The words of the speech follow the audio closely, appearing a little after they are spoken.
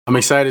I'm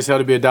excited as hell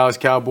to be a Dallas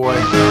Cowboy.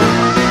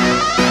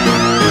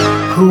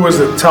 Who was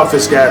the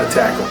toughest guy to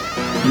tackle?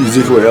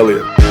 Ezekiel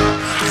Elliott.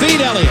 Feed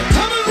Elliott.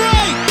 Coming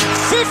right.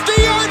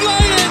 50-yard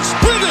line and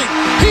sprinting.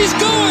 He's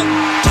going.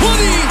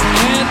 20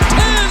 and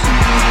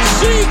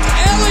 10. Zeke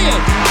Elliott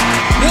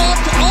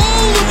walked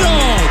all the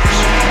dogs.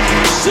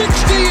 60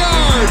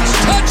 yards.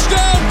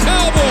 Touchdown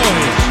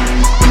Cowboys.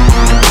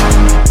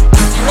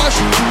 Rush.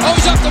 Oh,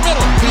 he's up the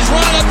middle. He's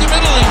running up the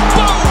middle and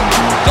boom!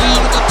 Down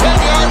at the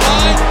 10-yard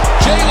line.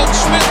 Jalen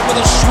Smith with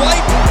a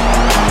swipe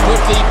with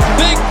the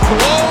big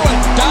blow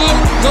and down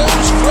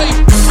goes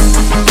Frazier.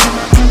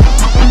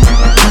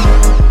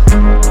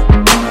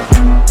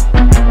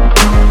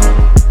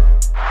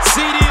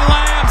 CD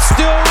Lamb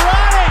still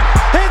running.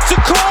 Hits a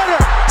corner.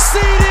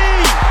 CD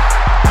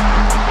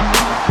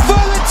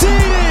for the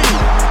TD.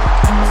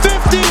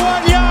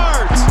 51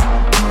 yards.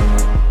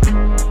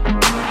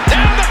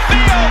 Down the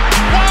field.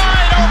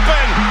 Wide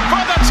open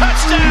for the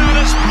touchdown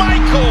is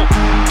Michael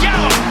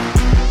Gallup.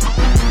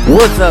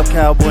 What's up,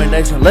 Cowboy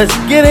Nation? Let's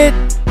get it!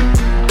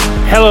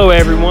 Hello,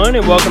 everyone,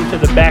 and welcome to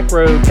the Back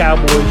Row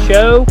Cowboy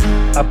Show,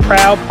 a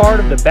proud part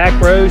of the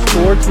Back Row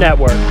Sports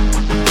Network.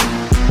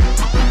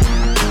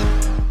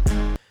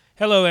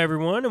 Hello,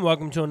 everyone, and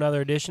welcome to another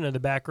edition of the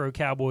Back Row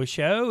Cowboy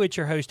Show. It's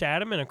your host,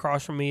 Adam, and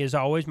across from me, as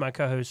always, my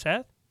co-host,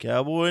 Seth.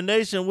 Cowboy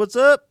Nation, what's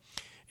up?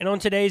 And on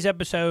today's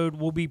episode,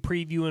 we'll be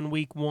previewing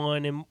Week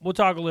 1, and we'll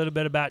talk a little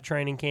bit about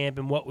training camp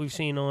and what we've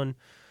seen on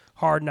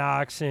Hard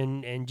Knocks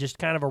and just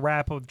kind of a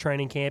wrap of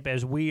training camp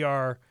as we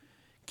are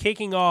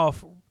kicking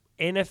off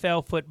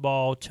NFL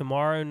football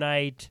tomorrow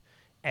night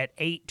at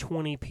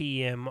 8:20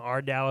 p.m.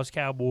 Our Dallas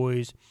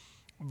Cowboys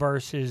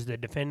versus the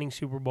defending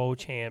Super Bowl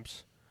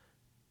champs,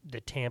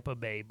 the Tampa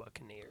Bay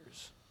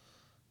Buccaneers.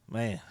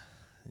 Man,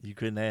 you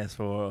couldn't ask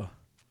for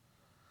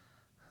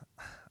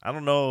I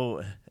don't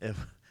know if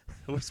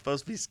we're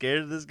supposed to be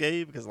scared of this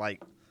game because,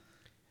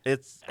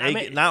 it's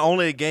not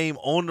only a game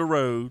on the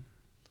road,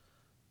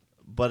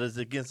 but it's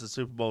against the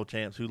Super Bowl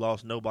champs who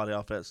lost nobody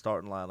off that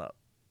starting lineup.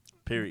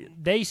 Period.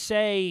 They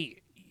say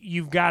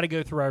you've got to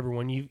go through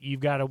everyone. You've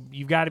got to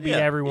beat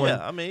everyone.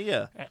 Yeah,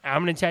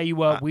 I'm going to tell you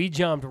what, we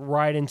jumped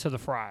right into the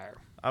fryer.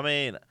 I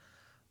mean,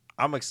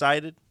 I'm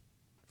excited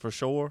for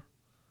sure.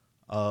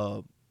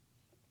 I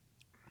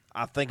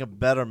think a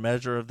better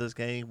measure of this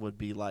game would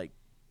be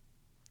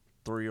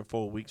 3 or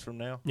 4 weeks from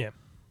now. Yeah.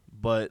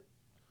 But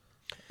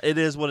it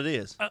is what it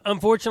is.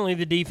 Unfortunately,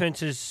 the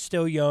defense is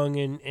still young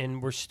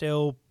and we're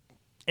still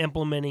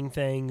implementing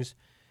things.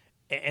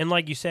 And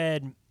like you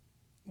said,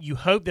 you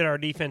hope that our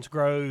defense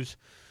grows,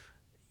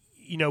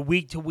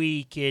 week to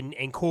week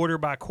and quarter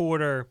by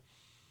quarter.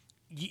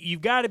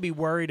 You've got to be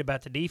worried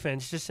about the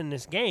defense just in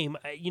this game.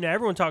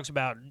 Everyone talks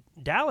about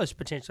Dallas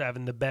potentially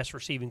having the best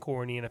receiving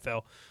core in the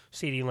NFL.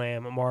 CeeDee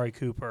Lamb, Amari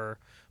Cooper,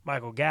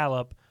 Michael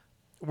Gallup.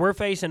 We're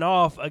facing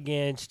off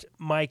against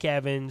Mike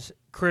Evans,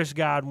 Chris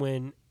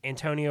Godwin,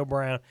 Antonio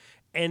Brown.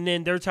 And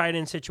then their tight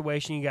end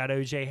situation, you got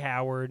O.J.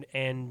 Howard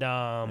and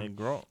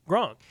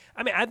Gronk.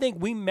 I mean, I think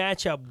we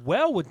match up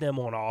well with them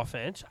on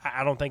offense.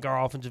 I don't think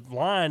our offensive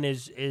line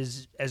is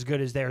as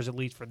good as theirs, at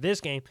least for this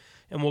game,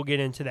 and we'll get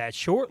into that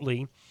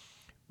shortly.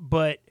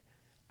 But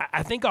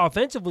I think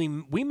offensively,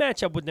 we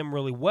match up with them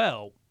really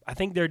well. I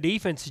think their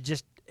defense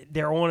is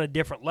they're on a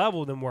different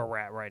level than where we're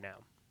at right now.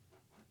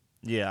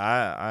 Yeah,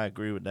 I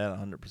agree with that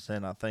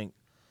 100%. I think,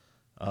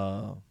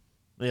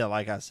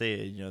 like I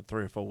said,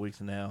 3 or 4 weeks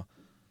from now,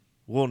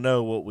 we'll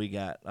know what we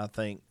got, I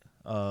think.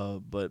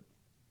 But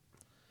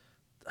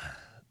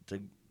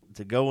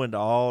to go into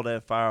all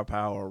that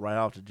firepower right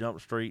off the jump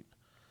street,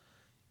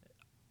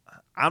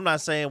 I'm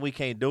not saying we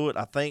can't do it.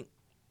 I think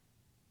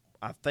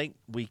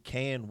we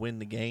can win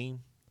the game.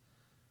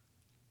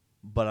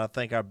 But I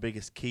think our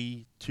biggest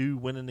key to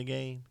winning the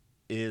game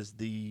is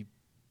the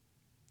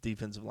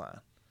defensive line.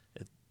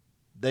 If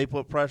they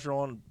put pressure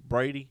on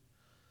Brady,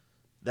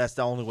 that's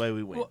the only way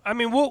we win. Well, I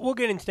mean, we'll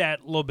get into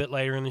that a little bit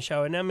later in the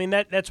show, and I mean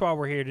that's why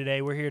we're here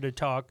today. We're here to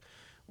talk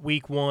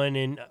Week 1,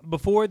 and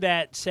before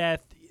that,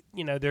 Seth,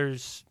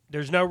 there's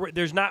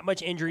not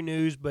much injury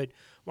news, but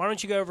why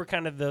don't you go over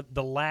kind of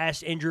the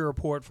last injury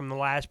report from the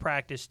last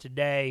practice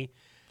today,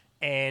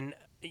 and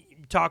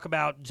talk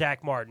about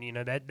Zach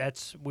Martin.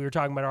 That's we were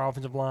talking about our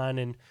offensive line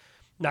and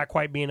not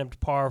quite being up to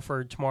par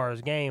for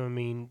tomorrow's game. I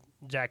mean,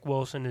 Zach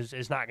Wilson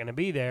is not going to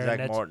be there.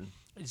 Zach Martin.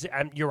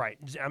 You're right.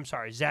 I'm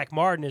sorry. Zach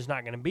Martin is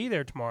not going to be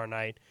there tomorrow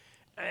night,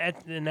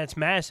 and that's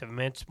massive. I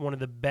mean, it's one of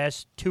the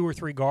best 2 or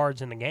 3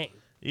 guards in the game.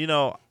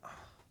 I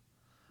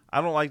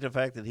don't like the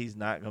fact that he's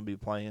not going to be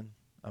playing.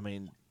 I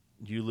mean,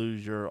 you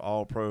lose your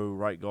all-pro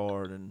right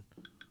guard, and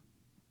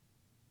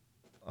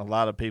a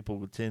lot of people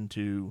would tend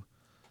to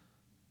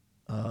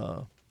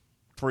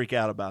freak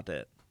out about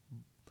that.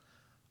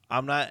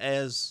 I'm not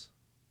as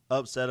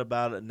upset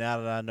about it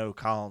now that I know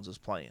Collins is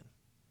playing.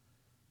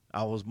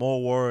 I was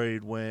more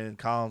worried when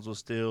Collins was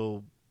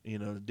still,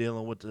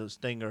 dealing with the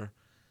stinger,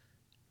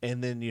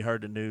 and then you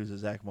heard the news of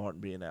Zach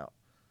Martin being out,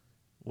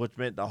 which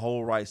meant the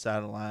whole right side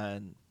of the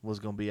line was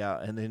going to be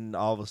out, and then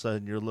all of a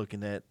sudden you're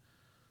looking at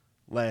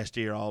last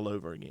year all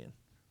over again.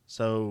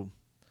 So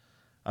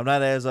I'm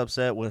not as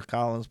upset with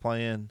Collins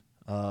playing.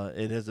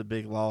 It is a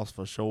big loss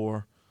for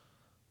sure.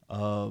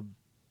 I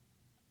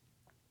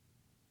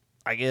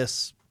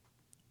guess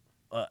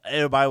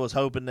everybody was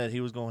hoping that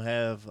he was going to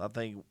have, I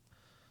think,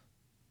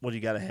 you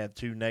got to have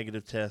 2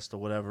 negative tests or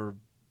whatever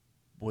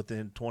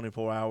within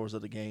 24 hours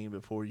of the game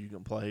before you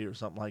can play or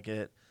something like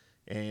that.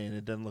 And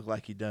it doesn't look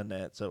like he done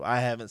that. So I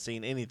haven't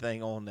seen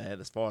anything on that.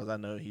 As far as I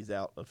know, he's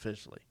out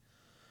officially.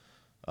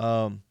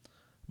 But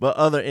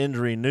other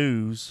injury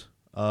news,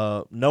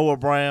 Noah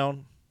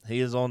Brown, he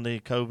is on the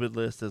COVID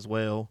list as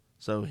well,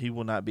 so he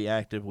will not be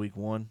active week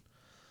 1.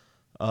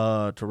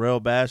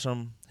 Terrell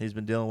Basham, he's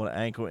been dealing with an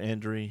ankle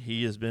injury.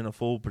 He has been a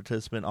full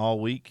participant all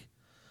week.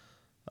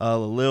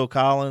 Lil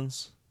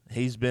Collins,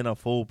 he's been a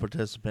full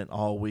participant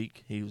all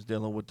week. He was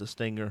dealing with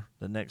the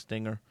neck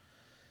stinger.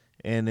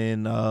 And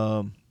then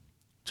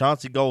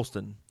Chauncey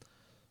Golston,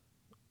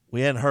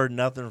 we hadn't heard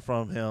nothing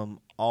from him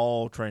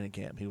all training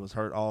camp. He was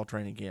hurt all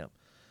training camp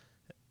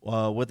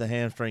with a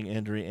hamstring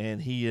injury,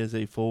 and he is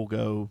a full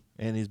go,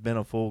 and he's been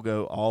a full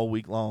go all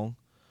week long.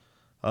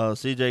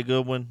 C.J.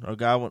 Goodwin,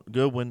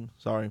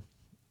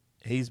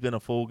 he's been a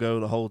full go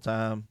the whole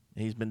time.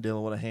 He's been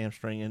dealing with a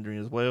hamstring injury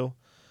as well.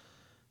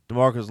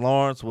 DeMarcus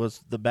Lawrence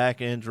was the back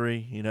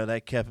injury. You know,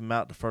 that kept him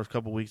out the first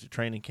couple weeks of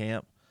training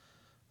camp.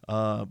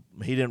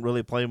 He didn't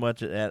really play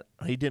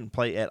he didn't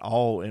play at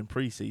all in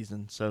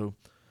preseason, so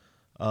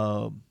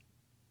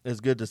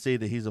it's good to see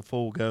that he's a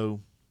full go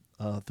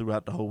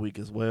throughout the whole week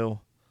as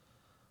well.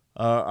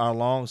 Our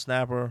long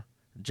snapper,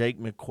 Jake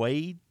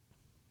McQuaid,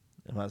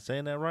 am I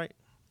saying that right?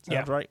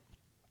 Sounds right.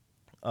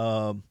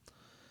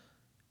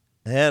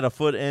 Had a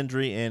foot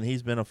injury, and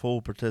he's been a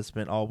full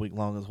participant all week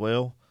long as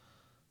well.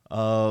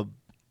 Ty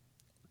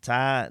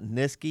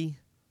Niski,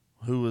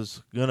 who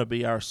is going to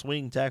be our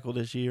swing tackle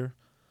this year,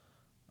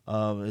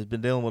 has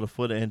been dealing with a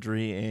foot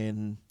injury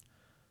and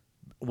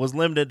was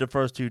limited the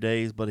first 2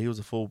 days, but he was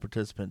a full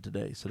participant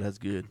today, so that's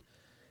good.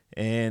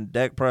 And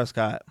Dak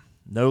Prescott,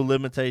 no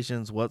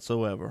limitations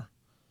whatsoever.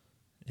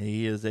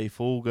 He is a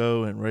full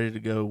go and ready to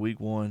go week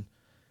 1.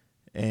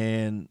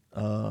 And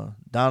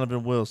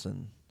Donovan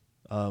Wilson,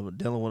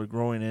 dealing with a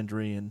groin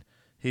injury, and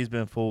he's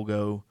been full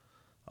go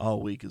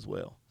all week as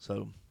well.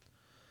 So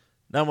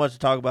not much to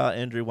talk about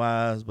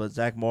injury-wise, but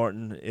Zach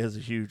Martin is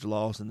a huge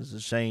loss, and it's a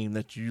shame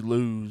that you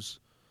lose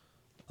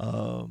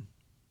an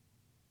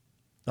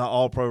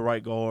all-pro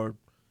right guard,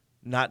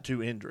 not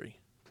to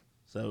injury.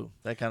 So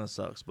that kind of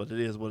sucks, but it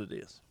is what it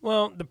is.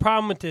 Well, the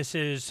problem with this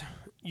is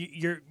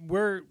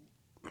we're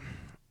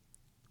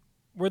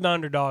the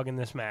underdog in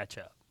this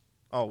matchup.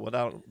 Oh,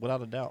 without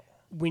a doubt.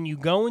 When you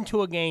go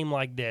into a game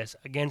like this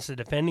against the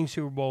defending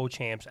Super Bowl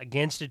champs,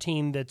 against a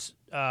team that's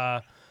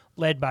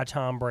led by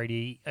Tom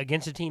Brady,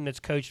 against a team that's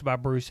coached by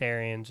Bruce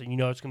Arians, and you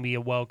know it's going to be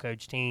a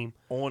well-coached team.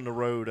 On the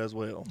road as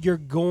well. You're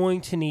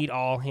going to need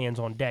all hands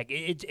on deck.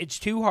 It's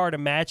too hard a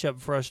matchup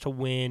for us to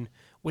win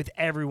with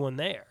everyone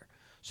there.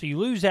 So you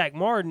lose Zach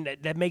Martin,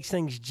 that makes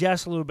things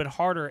just a little bit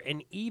harder,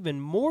 and even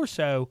more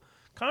so,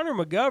 Connor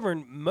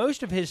McGovern,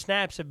 most of his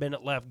snaps have been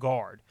at left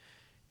guard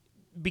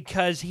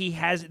because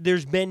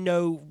there's been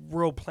no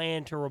real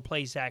plan to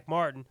replace Zach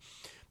Martin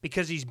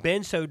because he's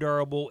been so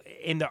durable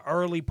in the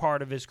early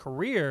part of his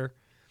career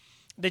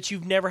that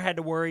you've never had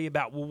to worry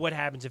about, well, what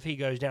happens if he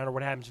goes down or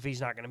what happens if he's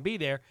not going to be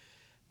there,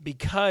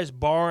 because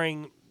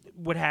barring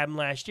what happened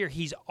last year,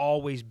 he's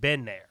always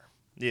been there.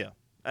 Yeah.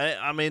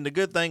 I mean, the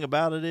good thing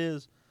about it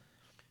is,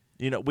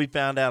 you know, we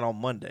found out on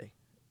Monday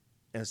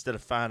instead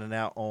of finding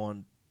out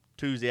on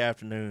Tuesday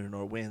afternoon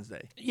or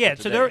Wednesday. Yeah,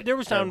 so there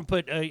was time to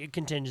put a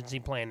contingency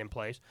plan in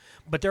place.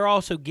 But they're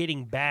also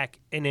getting back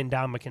an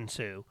Ndamukong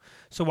Suh.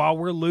 So while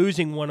we're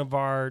losing one of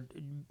our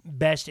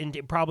best,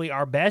 probably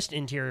our best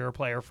interior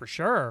player for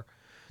sure,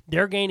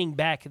 they're gaining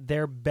back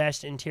their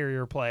best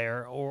interior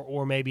player,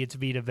 or maybe it's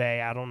Vita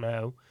Vea, I don't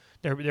know.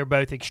 They're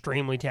both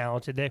extremely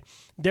talented.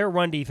 Their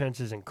run defense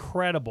is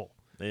incredible.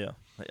 Yeah.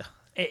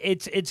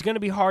 It's going to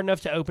be hard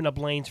enough to open up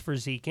lanes for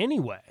Zeke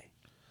anyway.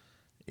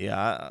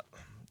 Yeah,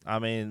 I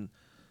mean,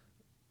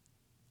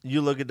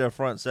 you look at their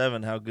front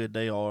seven, how good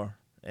they are.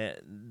 And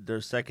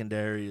their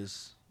secondary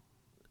is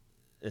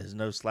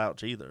no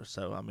slouch either.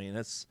 So I mean,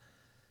 it's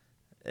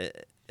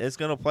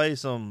going to play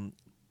some.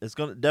 It's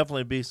going to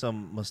definitely be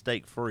some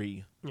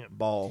mistake-free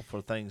ball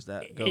for things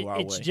that go our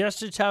way. It's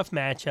just a tough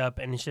matchup,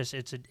 and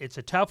it's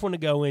a tough one to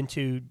go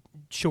into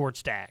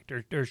short-stacked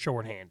or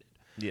short-handed.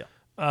 Yeah.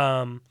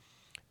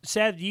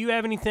 Seth, do you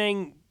have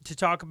anything to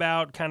talk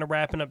about kind of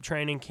wrapping up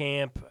training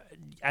camp?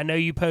 I know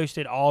you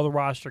posted all the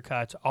roster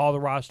cuts, all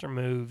the roster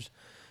moves.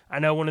 I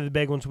know one of the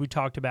big ones we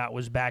talked about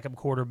was backup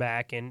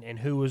quarterback and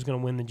who was going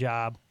to win the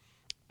job.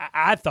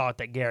 I thought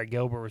that Garrett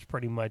Gilbert was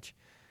pretty much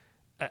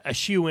a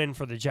shoe-in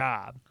for the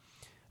job.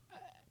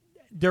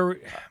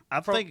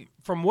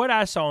 From what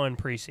I saw in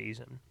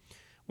preseason,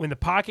 when the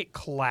pocket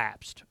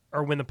collapsed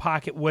or when the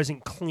pocket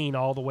wasn't clean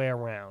all the way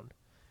around,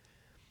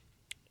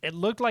 it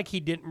looked like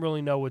he didn't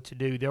really know what to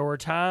do. There were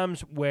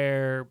times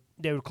where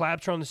they would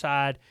collapse on the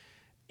side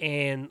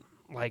and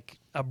like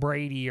a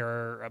Brady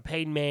or a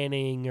Peyton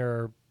Manning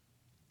or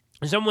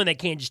someone that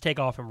can't just take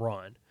off and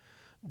run.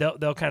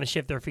 they'll kind of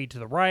shift their feet to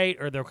the right,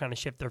 or they'll kind of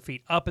shift their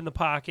feet up in the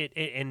pocket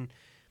and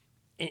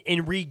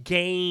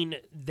regain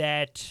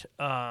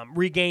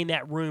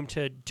that room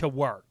to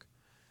work.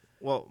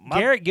 Well,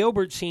 Garrett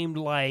Gilbert seemed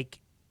like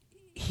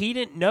he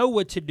didn't know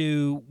what to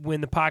do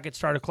when the pocket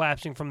started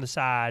collapsing from the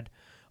side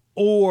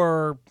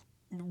or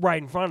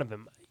right in front of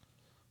him.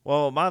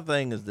 Well, my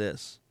thing is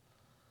this.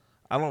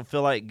 I don't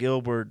feel like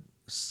Gilbert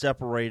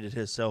separated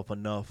himself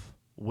enough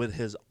with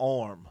his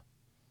arm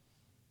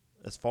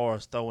as far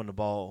as throwing the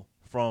ball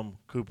from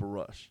Cooper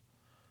Rush.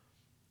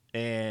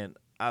 And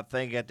I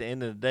think at the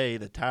end of the day,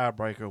 the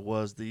tiebreaker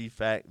was the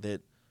fact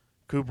that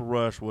Cooper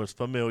Rush was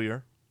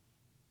familiar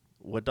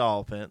with the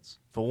offense,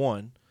 for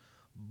one,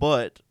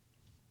 but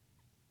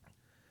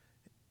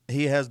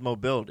he has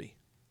mobility.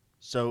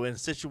 So in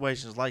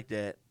situations like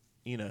that,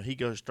 he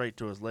goes straight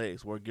to his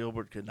legs where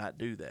Gilbert could not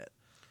do that.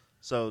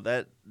 So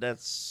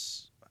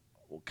that's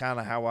kind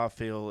of how I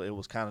feel it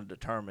was kind of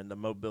determined. The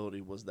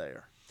mobility was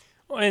there.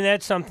 Well, and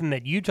that's something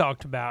that you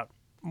talked about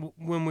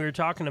when we were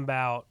talking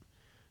about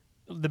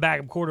the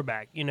backup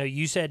quarterback.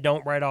 You said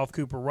don't write off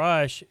Cooper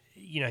Rush.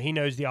 He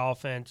knows the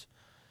offense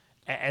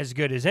as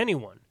good as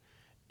anyone.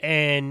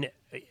 And,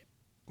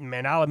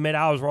 man, I'll admit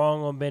I was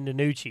wrong on Ben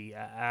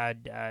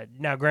DiNucci.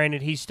 Now,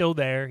 granted, he's still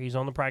there. He's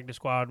on the practice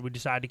squad. We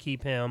decided to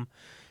keep him.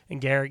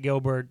 And Garrett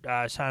Gilbert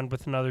signed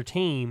with another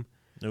team.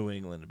 New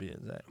England, to be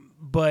exact.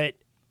 But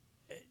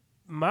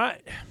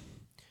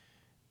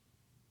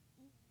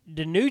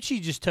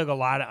DiNucci just took a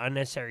lot of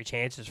unnecessary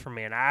chances for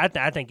me, and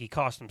I think he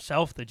cost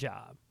himself the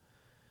job.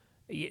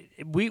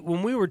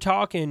 When we were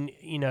talking,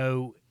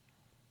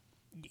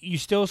 you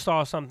still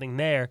saw something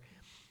there.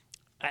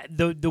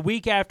 The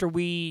week after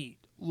we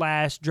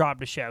last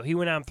dropped a show, he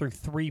went out and threw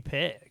 3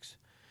 picks.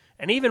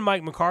 And even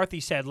Mike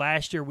McCarthy said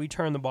last year we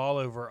turned the ball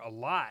over a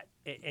lot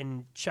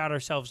and shot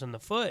ourselves in the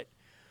foot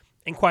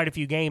in quite a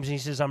few games. And he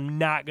says, I'm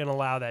not going to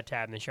allow that to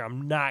happen this year.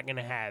 I'm not going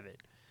to have it.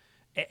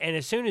 And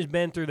as soon as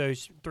Ben threw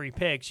those 3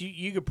 picks,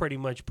 you could pretty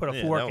much put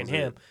a fork in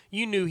him.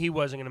 You knew he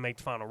wasn't going to make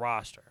the final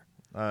roster.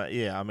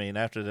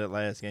 After that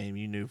last game,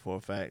 you knew for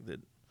a fact that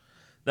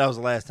was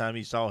the last time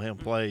you saw him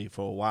play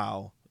for a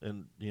while.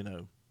 And,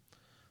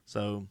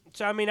 So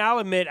I'll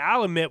admit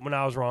when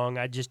I was wrong.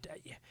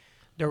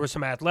 There was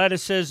some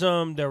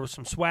athleticism, there was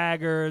some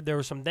swagger, there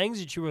were some things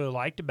that you really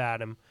liked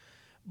about him,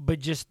 but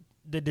just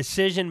the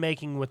decision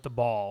making with the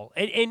ball,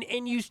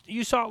 and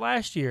you saw it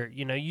last year.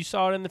 You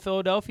saw it in the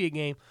Philadelphia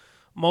game,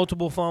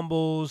 multiple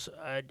fumbles,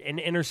 an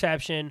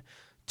interception,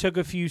 took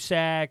a few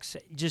sacks.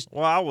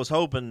 I was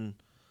hoping,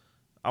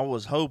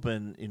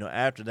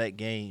 after that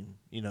game,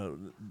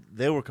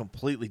 they were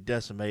completely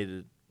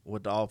decimated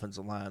with the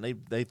offensive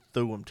line. They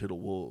threw him to the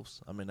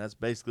wolves. I mean, that's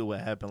basically what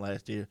happened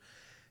last year.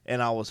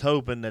 And I was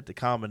hoping that the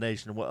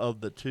combination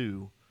of the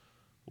two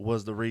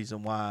was the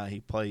reason why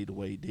he played the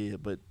way he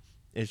did, but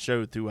it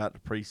showed throughout the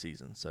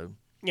preseason. So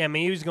yeah,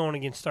 he was going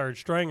against third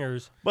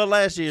stringers, but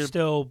last year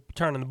still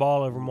turning the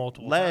ball over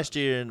multiple times. Last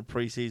year in the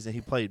preseason,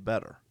 he played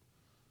better.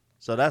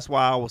 So that's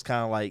why I was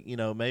kind of like,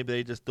 maybe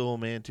they just threw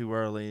him in too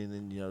early, and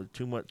then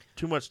too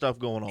much stuff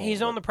going on.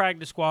 He's on the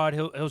practice squad.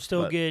 He'll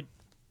still get.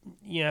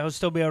 He'll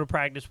still be able to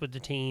practice with the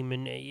team,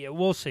 and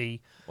we'll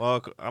see.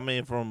 Well,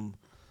 from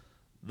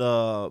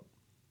the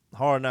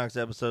Hard Knocks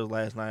episode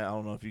last night, I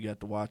don't know if you got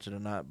to watch it or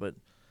not, but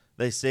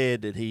they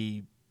said that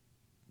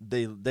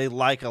they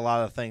like a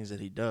lot of things that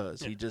he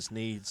does. He just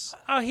needs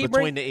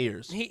between the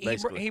ears.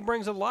 He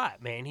brings a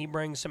lot, man. He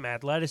brings some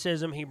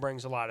athleticism. He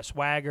brings a lot of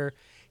swagger.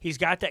 He's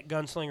got that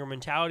gunslinger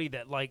mentality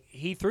that,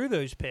 he threw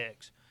those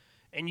picks.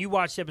 And you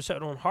watched the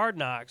episode on Hard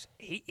Knocks,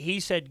 he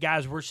said,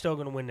 guys, we're still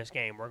going to win this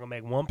game. We're going to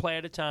make one play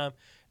at a time.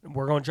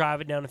 We're going to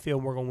drive it down the field,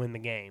 and we're going to win the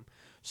game.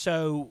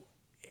 So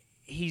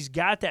he's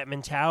got that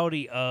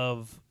mentality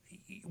of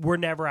we're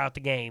never out the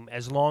game.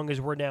 As long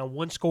as we're down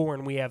 1 score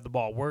and we have the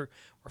ball, we're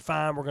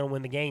fine. We're going to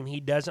win the game. He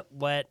doesn't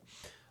let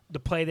the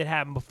play that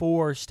happened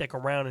before stick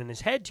around in his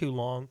head too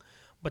long.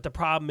 But the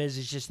problem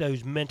is just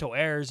those mental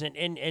errors,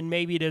 and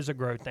maybe it is a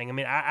growth thing. I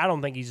mean, I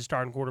don't think he's a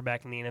starting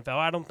quarterback in the NFL.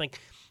 I don't think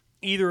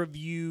either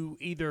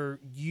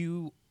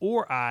you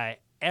or I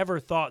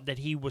ever thought that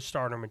he was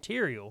starter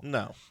material.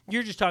 No.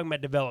 You're just talking about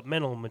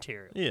developmental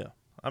material. Yeah.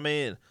 I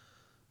mean,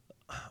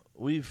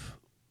 we've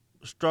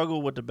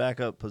struggled with the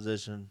backup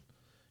position.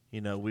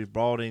 We've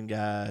brought in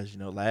guys.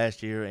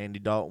 Last year Andy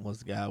Dalton was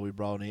the guy we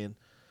brought in.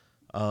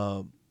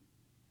 And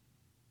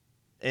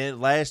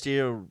last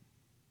year,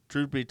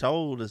 truth be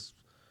told, as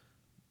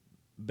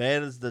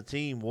bad as the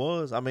team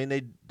was, I mean,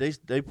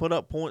 they put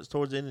up points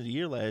towards the end of the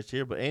year last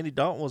year, but Andy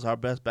Dalton was our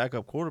best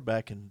backup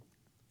quarterback in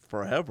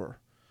forever.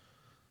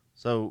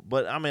 So,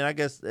 but I mean, I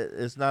guess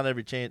it's not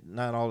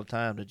not all the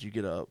time that you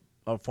get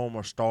a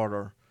former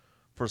starter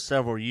for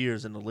several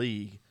years in the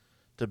league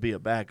to be a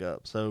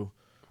backup. So,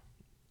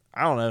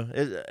 I don't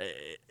know.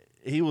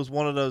 He was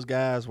one of those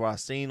guys where I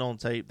seen on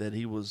tape that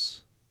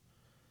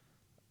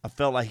I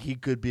felt like he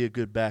could be a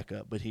good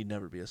backup, but he'd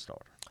never be a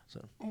starter.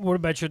 So, what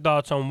about your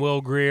thoughts on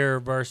Will Grier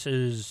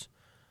versus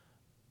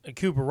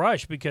Cooper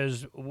Rush?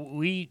 Because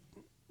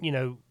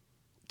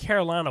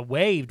Carolina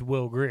waived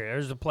Will Grier.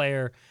 There's a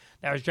player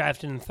that was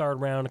drafted in the third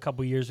round a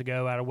couple years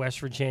ago out of West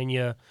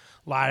Virginia.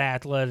 A lot of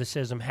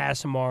athleticism, has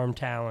some arm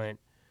talent.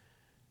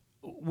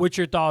 What's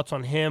your thoughts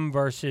on him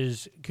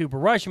versus Cooper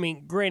Rush? I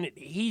mean, granted,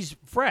 he's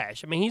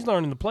fresh. I mean, he's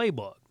learning the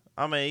playbook.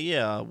 I mean,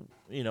 yeah,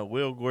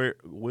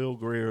 Will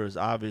Greer is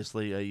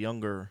obviously a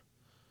younger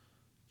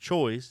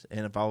choice,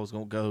 and if I was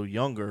going to go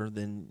younger,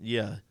 then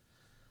yeah.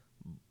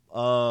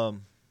 I've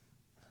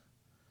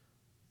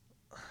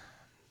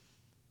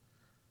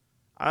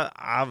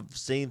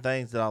seen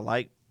things that I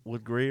like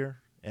with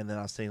Greer, and then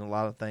I've seen a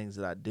lot of things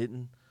that I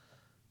didn't.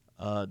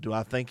 Do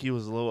I think he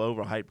was a little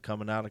overhyped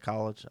coming out of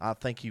college? I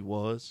think he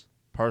was,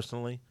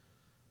 personally.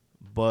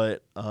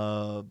 But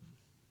I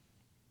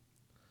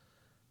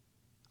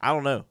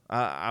don't know.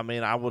 I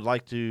mean, I would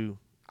like to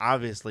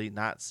obviously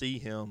not see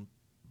him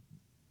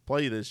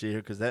play this year,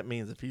 because that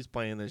means if he's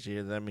playing this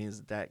year, that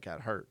means that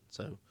got hurt.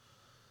 So,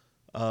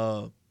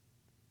 I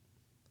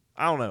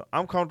don't know.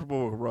 I'm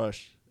comfortable with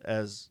Rush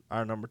as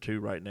our number 2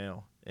 right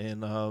now.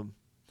 And I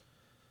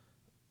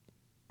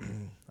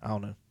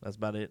don't know. That's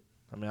about it.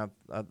 I mean,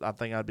 I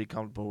think I'd be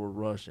comfortable with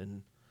Rush.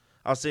 And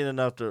I've seen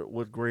enough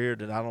with Greer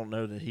that I don't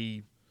know that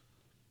he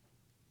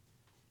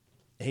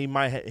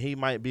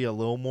might be a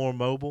little more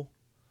mobile,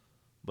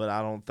 but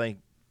I don't think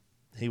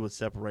he would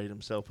separate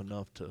himself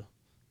enough to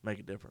make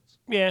a difference.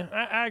 Yeah,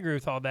 I agree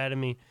with all that. I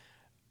mean,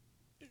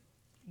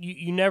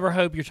 you never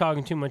hope you're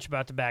talking too much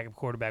about the backup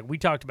quarterback. We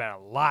talked about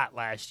it a lot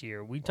last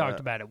year. We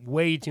talked about it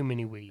way too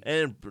many weeks.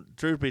 And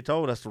truth be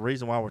told, that's the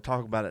reason why we're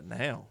talking about it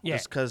now. Yeah.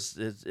 Just because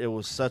it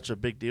was such a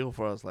big deal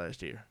for us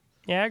last year.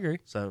 Yeah, I agree.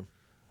 So,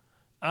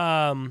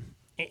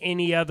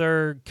 any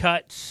other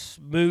cuts,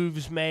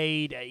 moves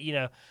made?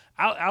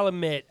 I'll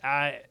admit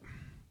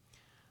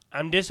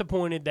I'm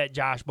disappointed that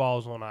Josh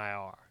Ball's on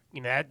IR.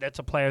 That's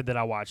a player that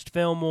I watched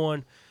film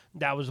on.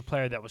 That was a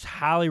player that was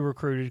highly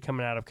recruited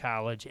coming out of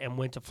college and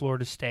went to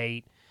Florida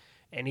State.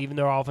 And even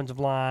their offensive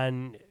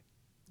line,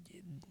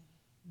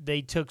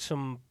 they took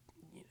the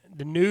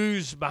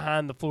news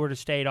behind the Florida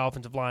State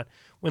offensive line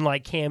when,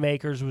 like, Cam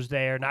Akers was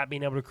there, not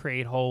being able to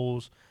create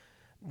holes.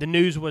 The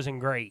news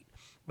wasn't great.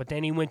 But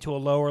then he went to a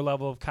lower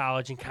level of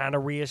college and kind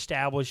of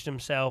reestablished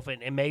himself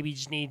and maybe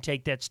just need to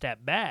take that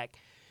step back.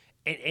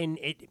 And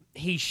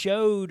he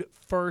showed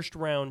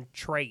first-round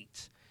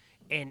traits.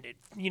 And,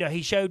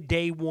 he showed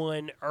day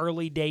 1,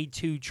 early day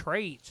 2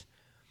 traits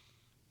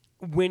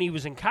when he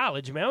was in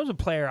college. I mean, that was a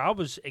player I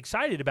was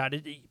excited about.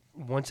 It.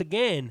 Once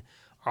again,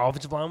 our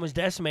offensive line was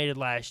decimated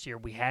last year.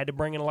 We had to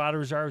bring in a lot of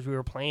reserves. We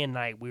were playing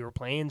night. We were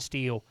playing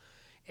Steele.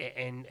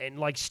 And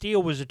like,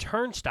 Steele was a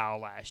turnstile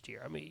last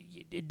year. I mean,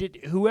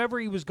 whoever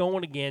he was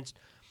going against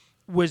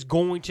was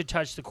going to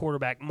touch the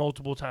quarterback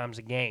multiple times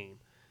a game.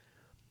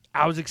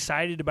 I was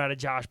excited about a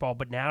Josh Ball,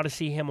 but now to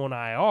see him on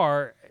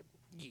IR –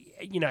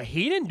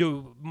 he didn't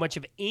do much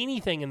of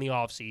anything in the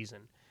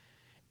offseason.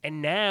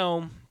 And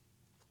now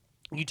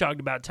you talked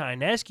about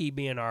Tyneski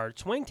being our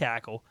swing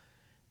tackle.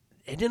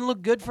 It didn't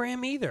look good for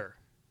him either.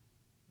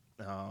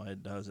 No,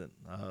 it doesn't.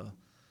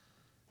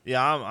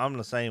 Yeah, I'm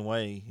the same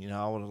way.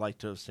 I would have liked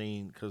to have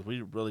seen, because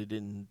we really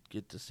didn't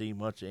get to see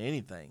much of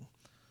anything.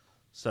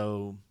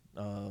 So,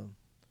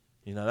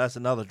 that's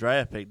another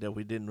draft pick that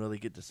we didn't really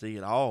get to see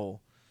at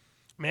all.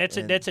 I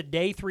mean, that's a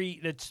day 3.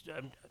 That's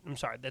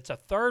a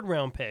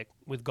third-round pick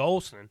with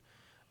Golson,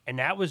 and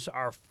that was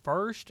our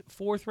first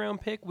fourth-round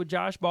pick with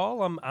Josh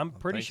Ball. I'm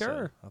pretty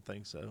sure. So. I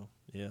think so.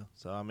 Yeah.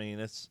 So I mean,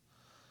 it's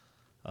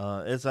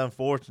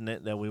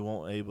unfortunate that we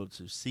weren't able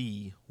to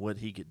see what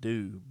he could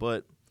do,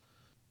 but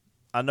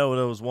I know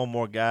there was one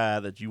more guy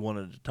that you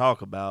wanted to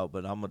talk about,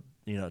 but I'm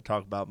gonna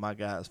talk about my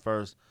guys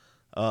first.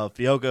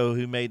 Fiocco,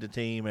 who made the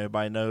team,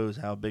 everybody knows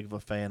how big of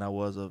a fan I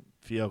was of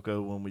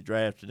Fiocco when we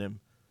drafted him.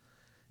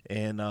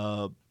 And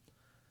I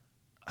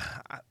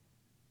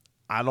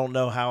don't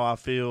know how I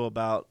feel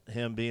about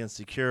him being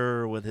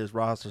secure with his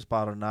roster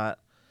spot or not.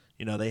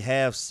 They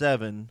have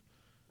 7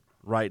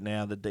 right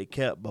now that they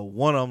kept, but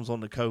one of them's on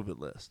the COVID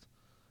list.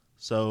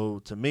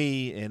 So to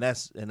me, and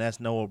that's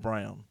Noah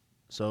Brown.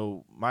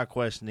 So my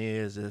question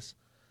is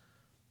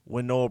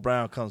when Noah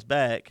Brown comes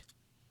back,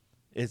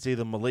 it's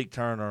either Malik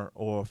Turner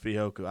or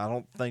Fiocco. I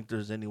don't think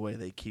there's any way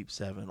they keep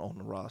 7 on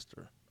the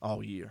roster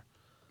all year.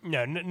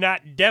 No,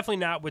 definitely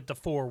not with the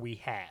 4 we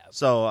have.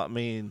 So, I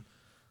mean,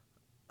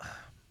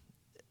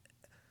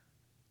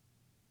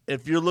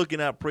 if you're looking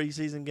at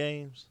preseason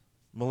games,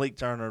 Malik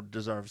Turner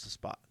deserves the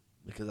spot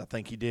because I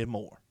think he did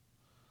more.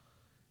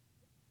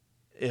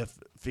 If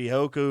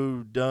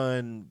Fiocco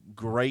done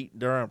great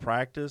during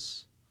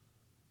practice,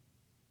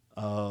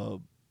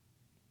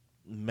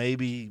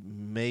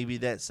 maybe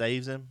that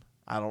saves him.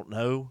 I don't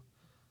know.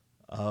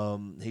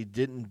 He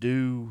didn't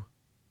do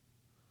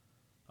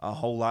a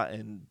whole lot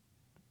in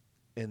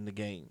the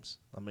games.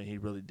 I mean, he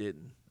really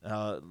didn't.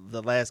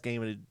 The last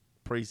game of the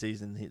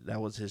preseason,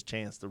 that was his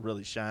chance to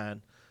really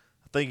shine.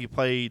 I think he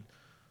played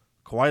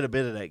quite a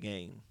bit of that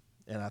game,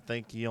 and I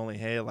think he only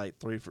had like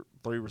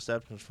three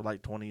receptions for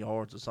like 20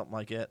 yards or something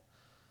like that.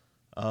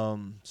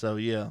 So,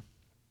 yeah,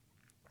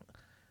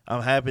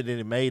 I'm happy that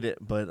he made it,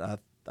 but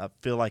I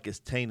feel like it's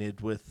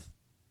tainted with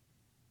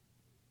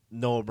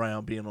Noah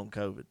Brown being on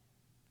COVID.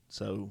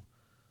 So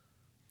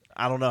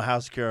I don't know how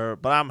secure,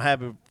 but I'm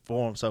happy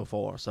for him so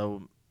far.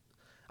 So,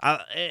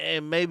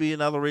 and maybe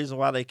another reason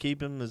why they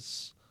keep him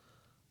is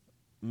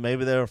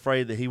maybe they're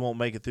afraid that he won't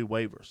make it through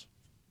waivers.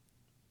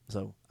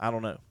 So I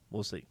don't know.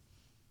 We'll see.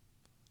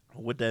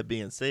 With that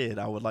being said,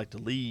 I would like to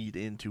lead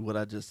into what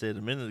I just said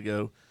a minute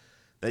ago,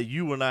 that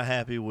you were not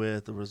happy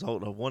with the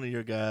result of one of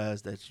your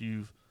guys that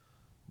you've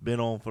been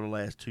on for the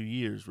last 2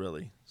 years,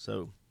 really.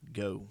 So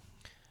go.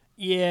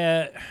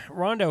 Yeah,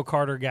 Rondell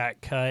Carter got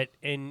cut,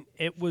 and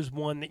it was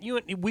one that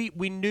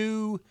we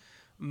knew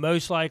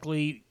most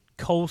likely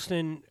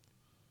Colston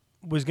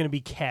was going to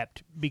be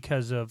kept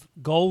because of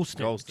Chauncey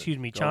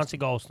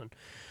Golston.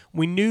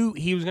 We knew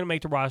he was going to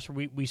make the roster.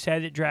 We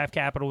said that draft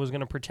capital was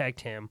going to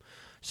protect him.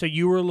 So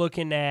you were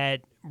looking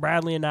at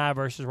Bradley and I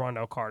versus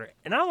Rondell Carter.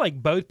 And I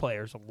like both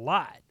players a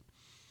lot.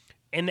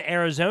 In the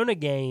Arizona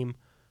game,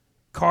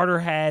 Carter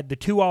had the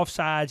 2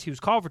 offsides. He was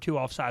called for 2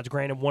 offsides.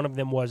 Granted, one of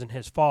them wasn't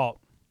his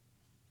fault.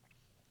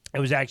 It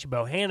was actually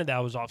Bohanna that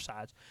was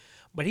offsides.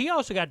 But he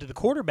also got to the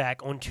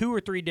quarterback on 2 or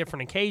 3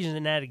 different occasions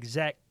in that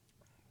exact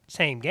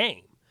same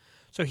game.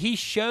 So he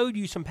showed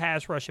you some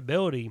pass rush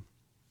ability.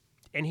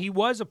 And he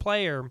was a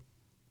player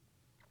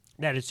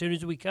that as soon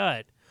as we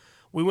cut,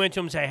 we went to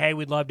him and said, hey,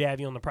 we'd love to have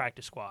you on the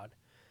practice squad.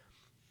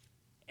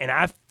 And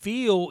I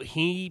feel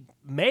he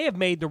may have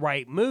made the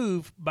right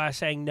move by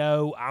saying,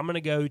 no, I'm going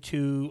to go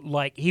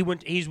to,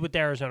 he's with the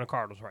Arizona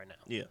Cardinals right now.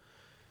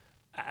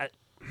 Yeah.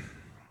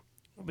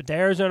 With the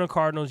Arizona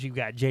Cardinals, you've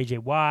got J.J.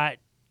 Watt,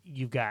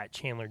 you've got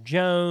Chandler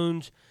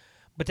Jones.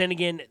 But then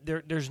again,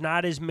 there's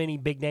not as many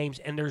big names,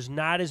 and there's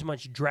not as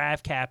much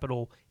draft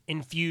capital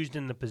infused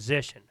in the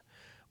position.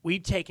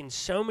 We've taken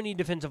so many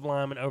defensive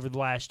linemen over the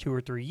last 2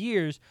 or 3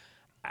 years.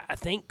 I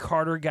think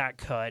Carter got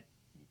cut.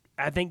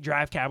 I think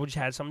draft capital just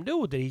had something to do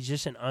with it. He's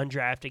just an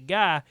undrafted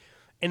guy.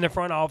 And the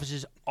front office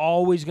is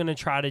always going to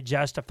try to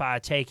justify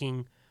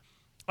taking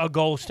a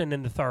Golston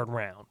in the 3rd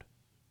round.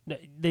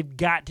 They've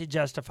got to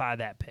justify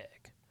that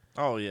pick.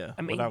 Oh, yeah,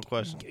 I mean, without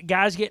question.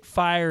 Guys get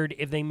fired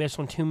if they miss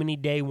on too many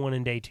day 1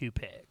 and day 2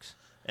 picks.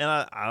 And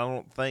I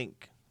don't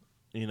think,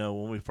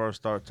 when we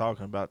first started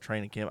talking about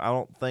training camp, I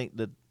don't think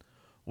that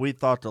we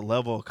thought the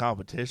level of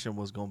competition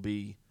was going to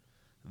be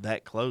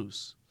that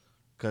close.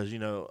 Because,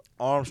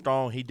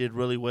 Armstrong, he did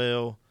really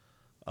well.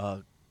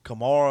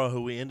 Kamara,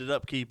 who we ended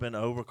up keeping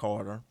over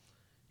Carter,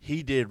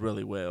 he did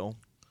really well.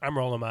 I'm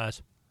rolling my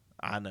eyes.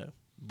 I know.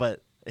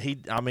 But,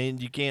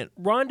 you can't.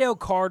 Rondell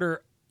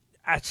Carter,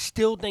 I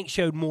still think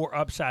showed more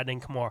upside than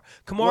Kamara.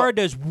 Kamara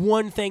does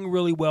one thing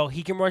really well.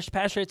 He can rush the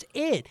passer. That's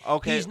it.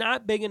 Okay. He's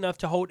not big enough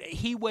to hold.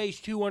 He weighs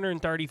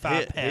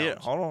 235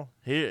 pounds. Hold on.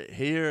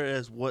 Here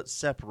is what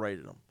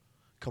separated them.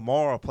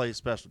 Kamara plays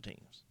special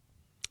teams.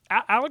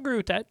 I'll agree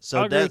with that. So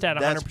I'll agree with that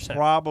 100%. That's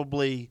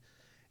probably,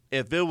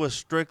 if it was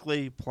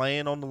strictly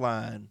playing on the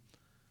line,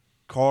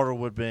 Carter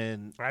would have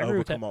been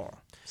over Kamara.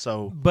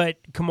 But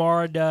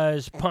Kamara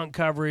does punt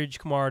coverage.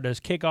 Kamara does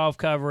kickoff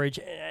coverage.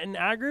 And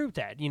I agree with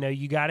that.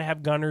 You got to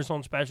have gunners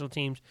on special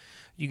teams.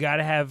 You got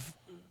to have,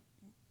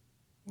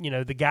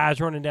 the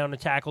guys running down to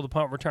tackle the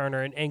punt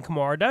returner. And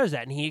Kamara does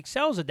that. And he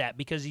excels at that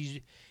because he's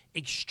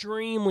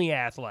extremely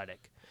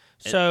athletic.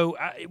 So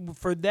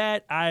for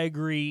that, I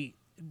agree.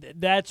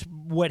 That's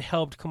what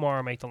helped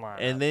Kamara make the line.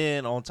 And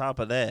then on top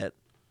of that,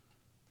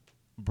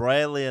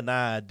 Bradley and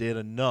I did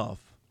enough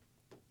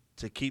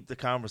to keep the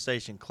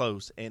conversation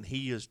close, and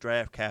he is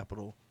draft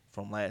capital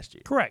from last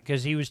year. Correct,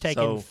 because he was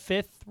taken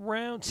 5th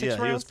round, 6th round?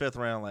 Yeah, he was 5th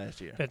round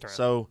last year. 5th round.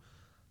 So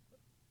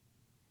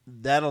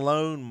that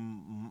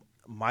alone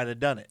might have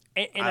done it.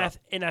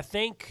 I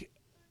think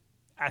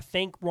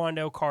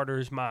Rondell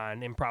Carter's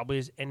mind, and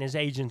probably his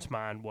agent's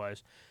mind,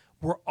 was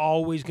we're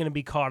always going to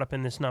be caught up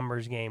in this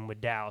numbers game with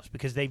Dallas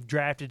because they've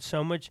drafted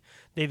so much,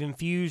 they've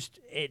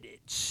infused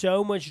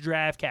so much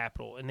draft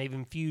capital, and they've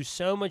infused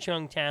so much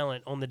young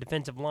talent on the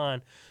defensive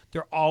line.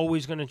 They're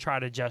always going to try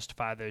to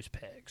justify those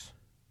picks,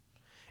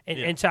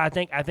 and so I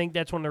think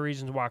that's one of the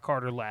reasons why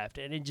Carter left.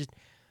 And it just,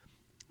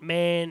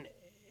 man,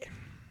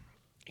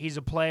 he's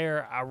a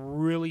player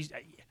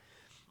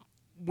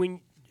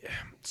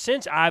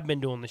since I've been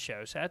doing the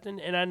show, Seth,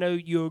 and I know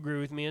you agree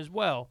with me as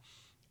well.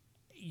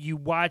 You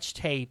watch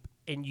tape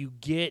and you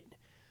get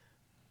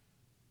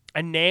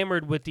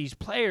enamored with these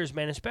players,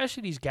 man,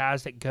 especially these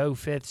guys that go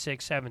 5th, 6th,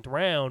 7th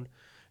round.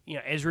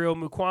 Israel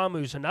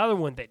Mukwamu is another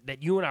one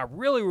that you and I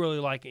really, really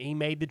like. He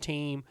made the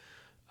team.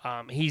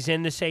 He's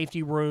in the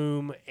safety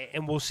room,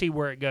 and we'll see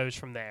where it goes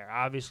from there.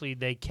 Obviously,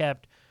 they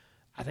kept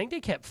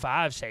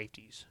 5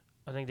 safeties.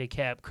 I think they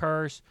kept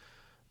Curse.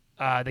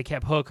 They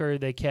kept Hooker.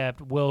 They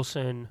kept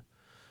Wilson.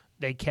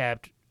 They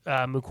kept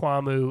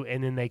Mukwamu,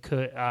 and then they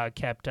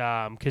kept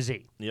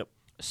Kazee. Yep.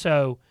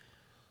 So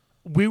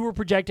we were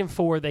projecting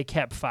 4. They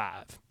kept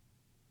 5.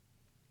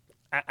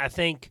 I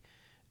think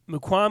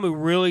Mukwamu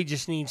really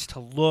just needs to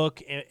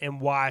look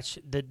and watch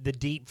the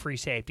deep free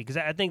safety because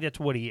I think that's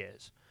what he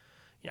is.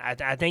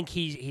 I think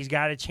he's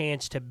got a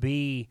chance to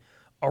be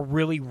a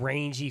really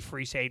rangy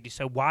free safety.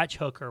 So watch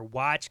Hooker,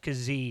 watch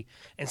Kazee,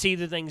 and see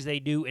the things they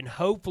do, and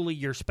hopefully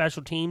your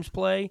special teams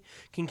play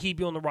can keep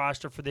you on the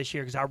roster for this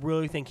year because I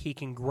really think he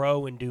can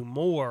grow and do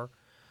more.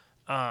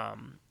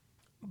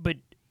 But,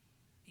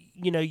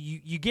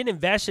 you get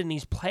invested in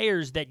these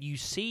players that you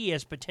see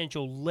as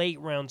potential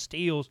late-round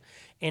steals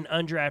and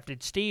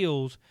undrafted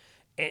steals,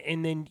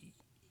 and then,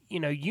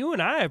 you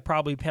and I have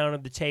probably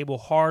pounded the table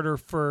harder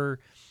for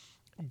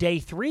day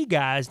 3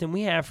 guys than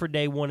we have for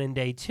day 1 and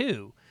day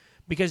 2.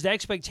 Because the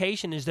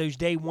expectation is those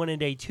day 1 and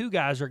day 2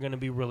 guys are going to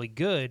be really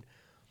good.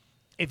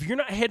 If you're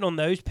not hitting on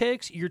those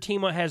picks, your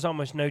team has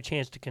almost no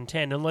chance to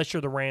contend unless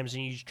you're the Rams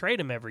and you just trade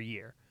them every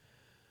year.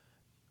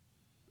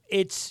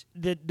 It's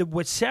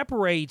what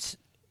separates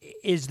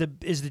is the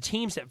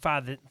teams that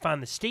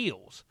find the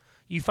steals.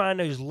 You find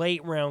those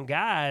late round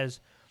guys.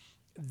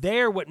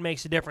 They're what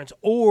makes a difference.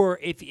 Or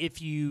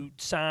if you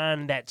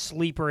sign that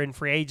sleeper in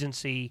free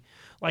agency,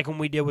 like when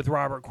we did with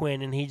Robert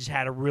Quinn, and he just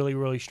had a really,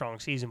 really strong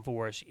season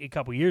for us a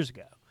couple years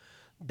ago.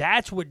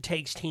 That's what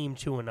takes team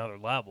to another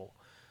level.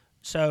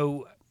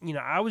 So,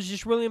 I was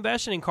just really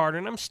invested in Carter,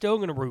 and I'm still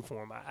going to root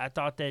for him. I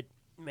thought that,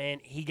 man,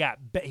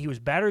 he was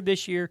better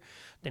this year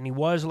than he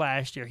was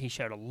last year. He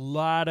showed a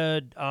lot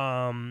of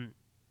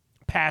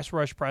pass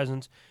rush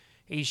presence.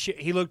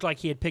 He looked like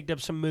he had picked up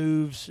some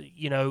moves,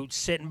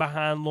 sitting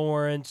behind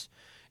Lawrence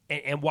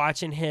and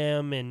watching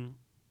him. And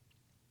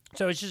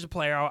so it's just a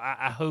player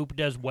I hope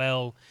does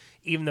well,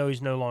 even though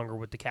he's no longer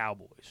with the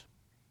Cowboys.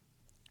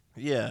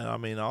 Yeah, I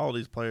mean, all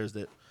these players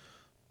that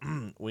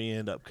we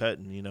end up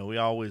cutting, we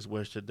always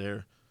wish that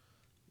they're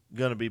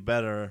going to be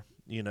better,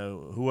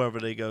 whoever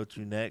they go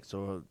to next,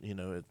 or,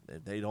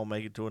 if they don't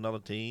make it to another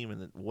team,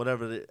 and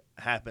whatever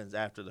happens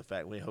after the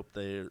fact, we hope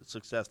they're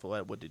successful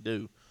at what they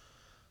do.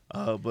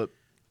 But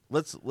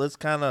let's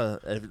kind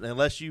of,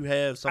 unless you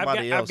have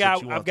somebody else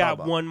that you want to talk about. I've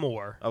got one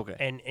more. Okay.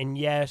 And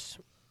yes,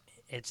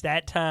 it's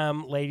that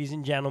time, ladies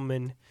and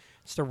gentlemen.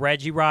 It's the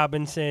Reggie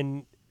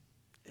Robinson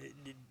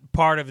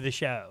part of the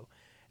show.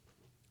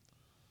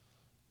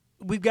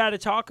 We've got to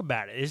talk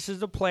about it. This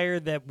is a player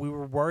that we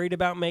were worried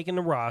about making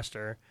the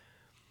roster,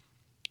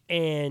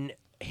 and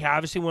he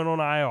obviously went on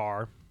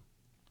IR.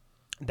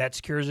 That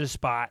secures his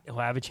spot. He'll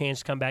have a chance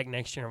to come back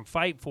next year and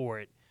fight for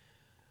it.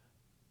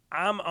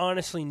 I'm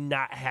honestly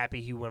not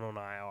happy he went on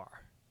IR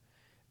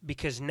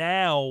because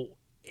now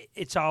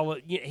it's all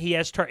he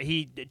has.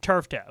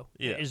 Turf toe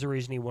is the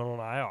reason he went on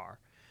IR.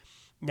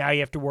 Now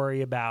you have to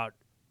worry about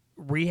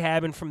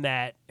rehabbing from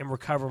that and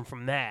recovering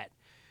from that.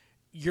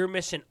 You're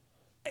missing,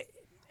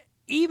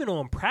 even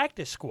on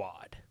practice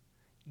squad,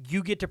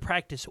 you get to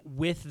practice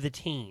with the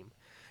team.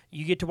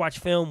 You get to watch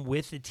film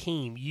with the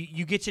team.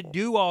 You get to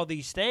do all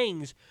these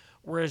things,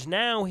 whereas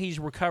now he's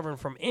recovering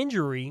from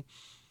injury.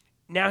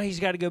 Now he's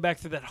got to go back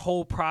through that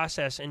whole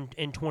process in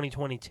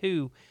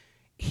 2022.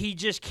 He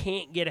just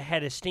can't get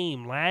ahead of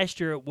steam. Last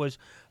year it was,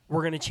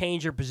 we're going to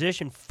change your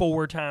position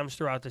 4 times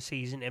throughout the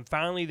season. And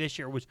finally this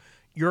year was,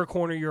 you're a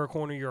corner, you're a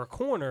corner, you're a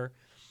corner.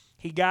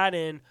 He got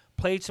in,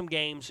 played some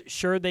games.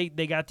 Sure, they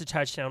got the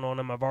touchdown on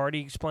him. I've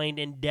already explained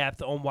in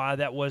depth on why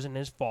that wasn't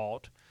his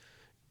fault,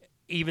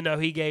 even though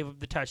he gave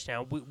the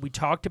touchdown. We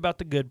talked about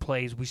the good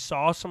plays. We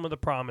saw some of the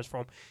promise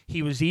from him.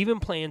 He was even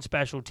playing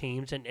special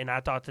teams, and I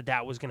thought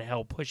that was going to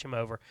help push him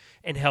over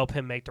and help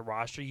him make the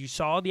roster. You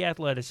saw the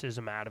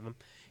athleticism out of him.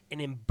 And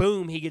then,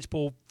 boom, he gets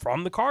pulled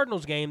from the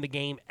Cardinals game, the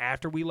game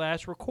after we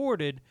last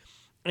recorded,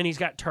 and he's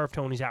got turf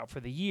toe and he's out for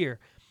the year.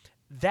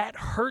 That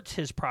hurts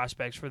his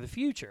prospects for the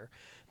future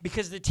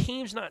because the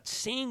team's not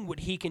seeing what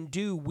he can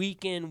do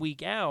week in,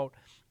 week out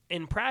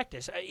in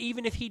practice.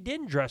 Even if he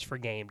didn't dress for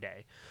game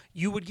day,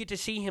 you would get to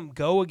see him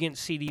go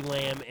against CeeDee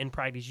Lamb in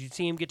practice. You'd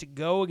see him get to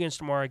go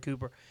against Amari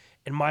Cooper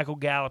and Michael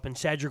Gallup and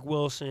Cedric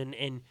Wilson,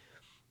 and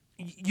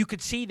you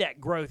could see that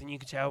growth, and you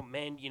could say, oh,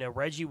 man,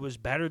 Reggie was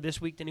better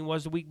this week than he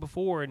was the week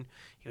before, and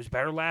he was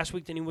better last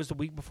week than he was the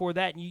week before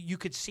that. And you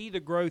could see the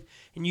growth,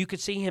 and you could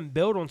see him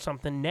build on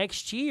something.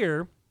 Next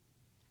year,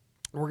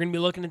 we're going to be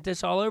looking at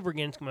this all over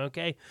again. It's going to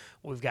be, okay,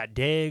 we've got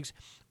Diggs,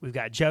 we've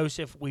got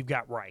Joseph, we've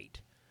got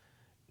Wright.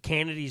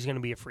 Kennedy's going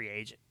to be a free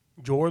agent.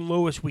 Jordan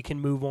Lewis, we can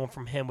move on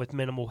from him with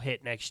minimal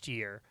hit next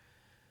year.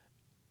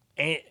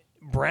 And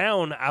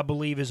Brown, I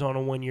believe, is on a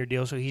 1-year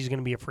deal, so he's going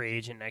to be a free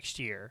agent next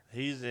year.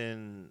 He's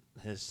in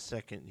his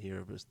second year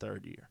of his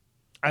third year.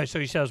 Oh,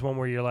 so he still has 1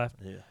 more year left?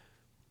 Yeah.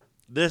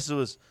 This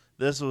was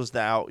the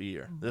out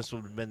year. This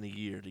would have been the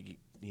year to get,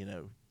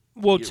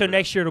 Well, so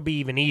next year it'll be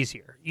even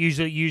easier.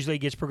 Usually it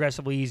gets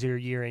progressively easier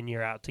year in,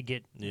 year out to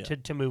get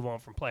to move on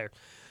from players.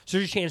 So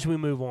there's a chance we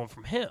move on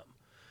from him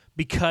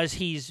because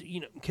he's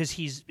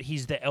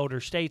the elder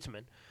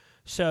statesman.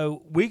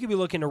 So we could be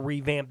looking to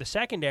revamp the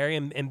secondary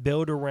and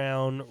build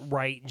around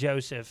Wright,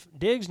 Joseph,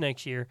 Diggs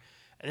next year,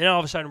 and then all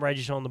of a sudden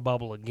Reggie's on the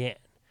bubble again.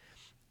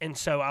 And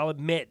so I'll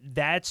admit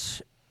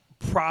that's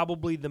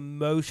probably the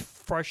most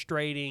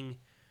frustrating.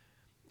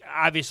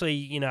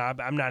 Obviously,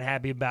 I'm not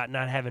happy about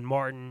not having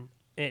Martin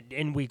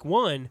in week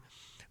 1,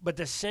 but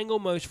the single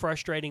most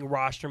frustrating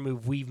roster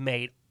move we've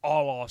made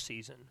all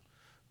offseason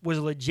was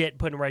legit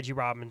putting Reggie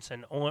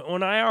Robinson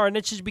on IR, and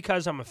it's just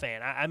because I'm a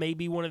fan. I may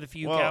be one of the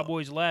few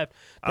Cowboys left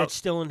that's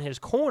still in his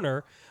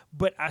corner,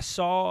 but I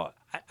saw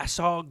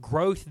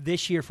growth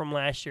this year from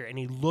last year, and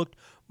he looked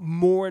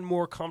more and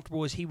more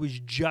comfortable as he was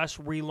just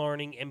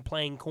relearning and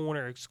playing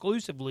corner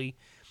exclusively.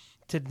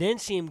 To then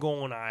see him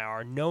go on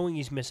IR, knowing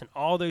he's missing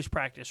all those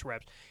practice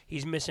reps,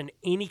 he's missing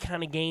any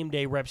kind of game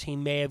day reps he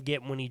may have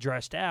get when he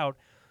dressed out.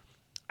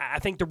 I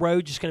think the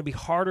road's just going to be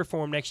harder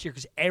for him next year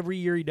because every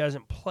year he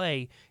doesn't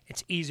play,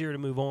 it's easier to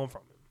move on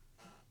from him.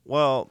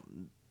 Well,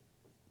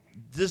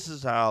 this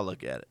is how I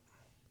look at it.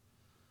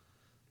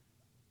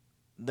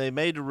 They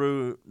made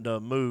the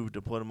move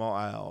to put him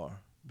on IR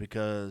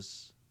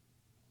because,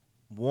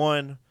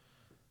 one,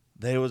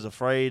 they was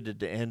afraid that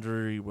the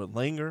injury would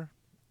linger,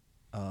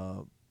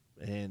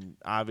 and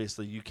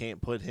obviously you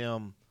can't put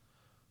him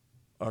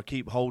or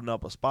keep holding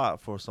up a spot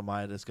for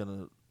somebody that's going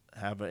to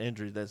have an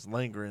injury that's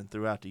lingering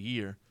throughout the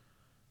year.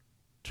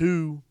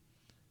 Two,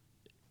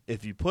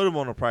 if you put him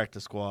on a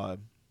practice squad,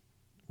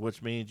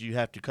 which means you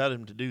have to cut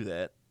him to do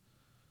that,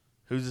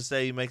 who's to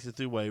say he makes it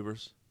through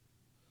waivers?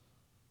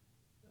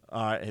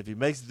 All right, if he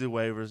makes it through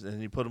waivers and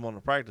you put him on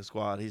the practice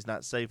squad, he's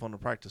not safe on the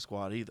practice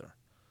squad either.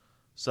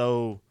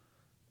 So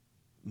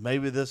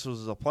maybe this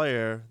was a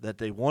player that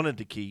they wanted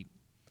to keep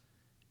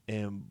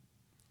and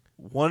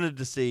wanted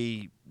to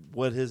see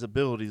what his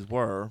abilities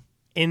were.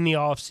 In the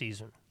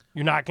offseason.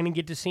 You're not going to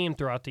get to see him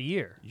throughout the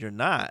year. You're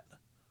not.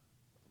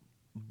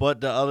 But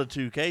the other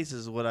two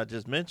cases, what I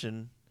just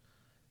mentioned,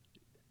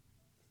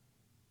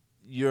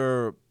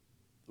 your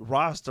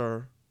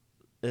roster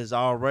is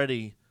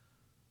already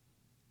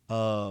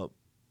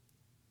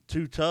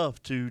too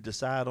tough to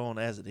decide on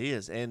as it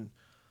is. And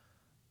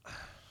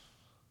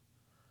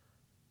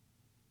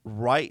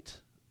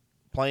Wright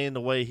playing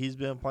the way he's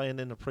been playing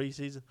in the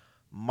preseason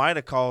might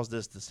have caused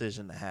this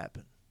decision to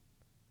happen,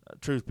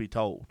 truth be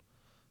told,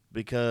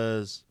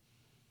 because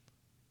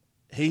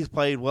he's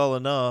played well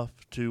enough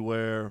to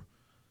where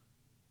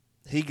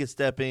he could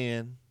step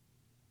in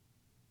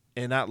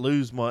and not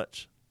lose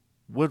much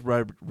with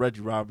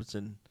Reggie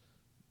Robinson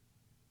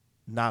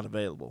not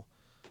available.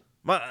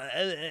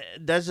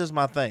 That's just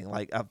my thing.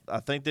 Like I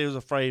think they was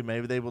afraid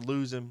maybe they would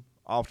lose him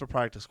off the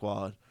practice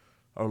squad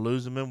or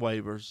lose him in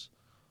waivers,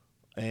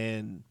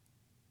 and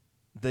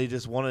they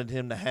just wanted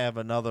him to have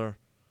another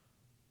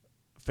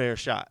fair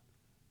shot.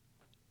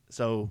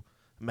 So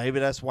maybe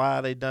that's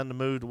why they done the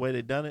move the way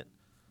they done it.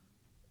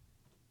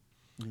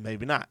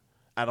 Maybe not.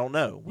 I don't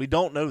know. We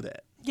don't know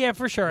that. Yeah,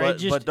 for sure.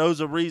 But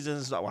those are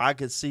reasons I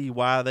could see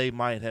why they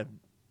might have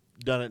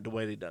done it the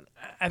way they done it.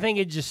 I think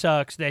it just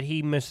sucks that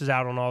he misses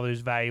out on all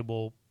those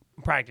valuable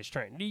practice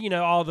training. You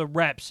know, all the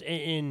reps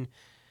in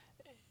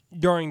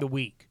during the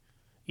week.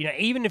 You know,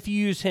 even if you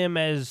use him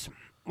as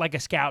like a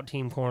scout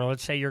team corner,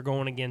 let's say you're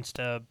going against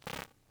a.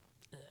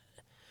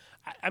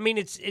 I mean,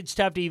 it's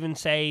tough to even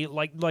say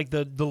like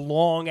the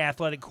long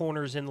athletic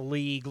corners in the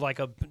league, like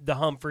the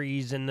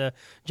Humphreys and the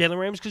Jalen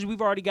Rams, because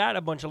we've already got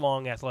a bunch of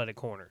long athletic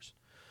corners.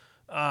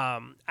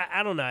 I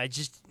don't know.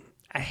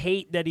 I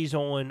hate that he's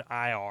on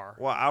IR.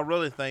 Well, I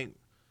really think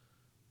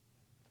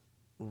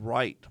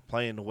Wright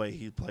playing the way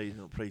he played in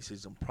the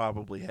preseason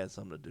probably had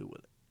something to do with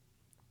it.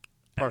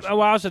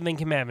 Oh, I also think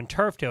him having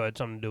turf toe had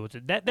something to do with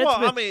it.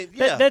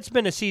 That's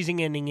been a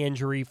season-ending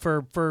injury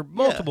for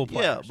multiple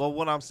players. Yeah, but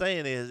what I'm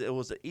saying is it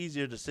was an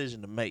easier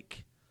decision to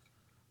make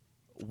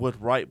with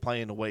Wright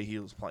playing the way he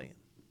was playing.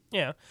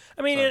 Yeah.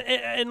 I mean,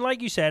 and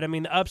like you said, I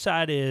mean, the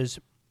upside is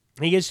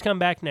he gets to come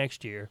back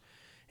next year.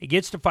 He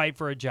gets to fight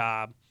for a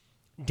job.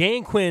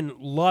 Dan Quinn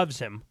loves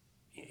him.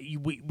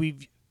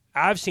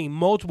 I've seen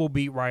multiple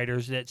beat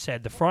writers that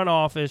said the front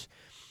office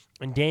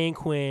and Dan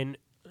Quinn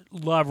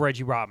love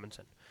Reggie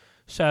Robinson.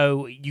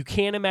 So you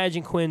can't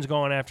imagine Quinn's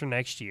going after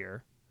next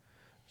year.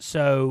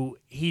 So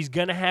he's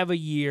going to have a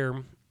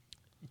year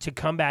to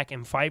come back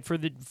and fight for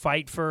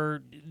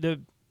the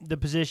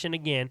position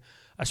again,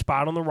 a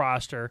spot on the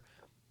roster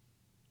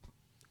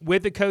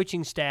with the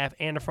coaching staff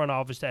and a front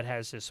office that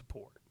has his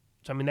support.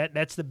 So I mean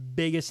that's the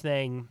biggest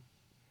thing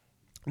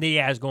that he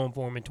has going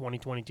for him in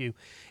 2022.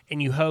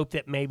 And you hope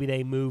that maybe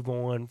they move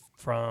on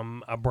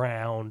from a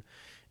Brown,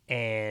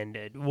 and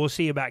we'll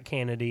see about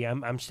Kennedy.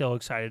 I'm still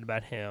excited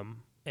about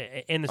him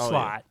in the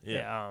slot.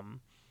 Yeah.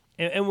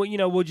 And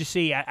we'll just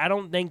see. I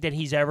don't think that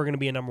he's ever going to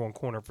be a number one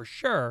corner for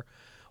sure,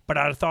 but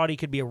I thought he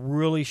could be a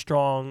really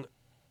strong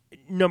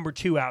number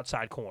two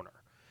outside corner.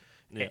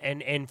 Yeah.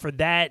 And for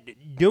that,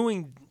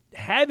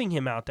 having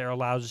him out there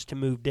allows us to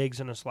move Diggs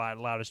in a slot,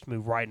 allowed us to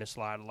move Wright in a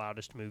slot, allowed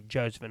us to move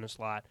Joseph in a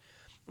slot,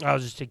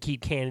 allows us to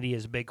keep Kennedy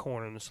as a big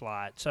corner in the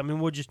slot. So, I mean,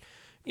 we'll just,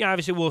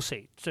 obviously we'll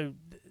see. So,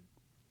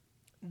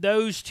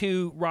 those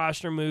two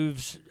roster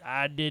moves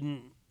I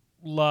didn't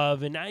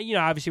love. And,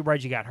 obviously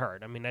Reggie got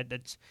hurt. I mean,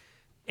 that's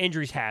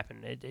injuries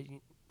happen.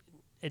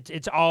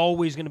 It's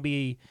always going to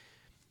be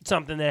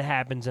something that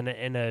happens in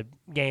a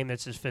game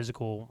that's as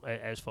physical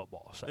as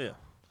football. So. Yeah.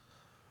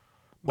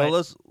 Well,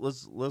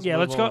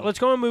 let's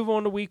go and move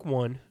on to week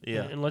one.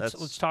 Yeah, and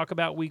let's talk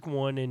about week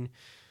one. And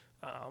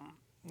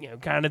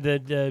kind of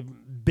the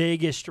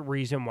biggest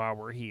reason why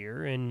we're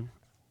here. And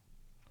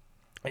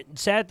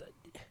Seth,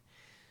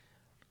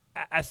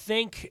 I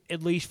think,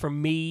 at least for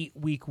me,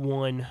 week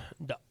one,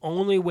 the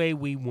only way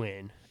we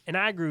win, and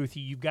I agree with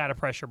you, you've got to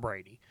pressure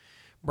Brady.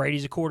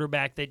 Brady's a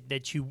quarterback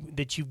that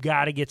you've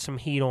got to get some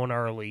heat on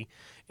early.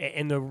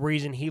 And the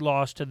reason he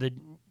lost to the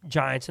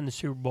Giants in the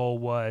Super Bowl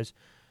was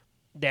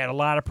they had a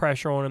lot of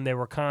pressure on him. They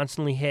were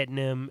constantly hitting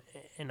him,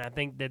 and I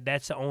think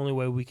that's the only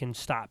way we can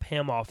stop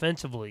him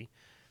offensively.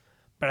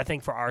 But I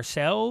think for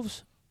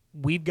ourselves,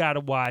 we've got to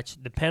watch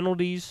the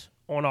penalties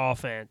on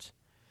offense,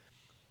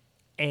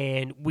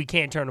 and we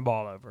can't turn the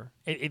ball over.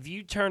 If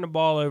you turn the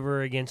ball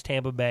over against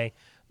Tampa Bay,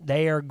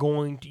 they are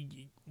going to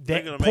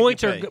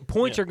points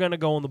are going to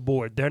go on the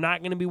board. They're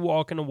not going to be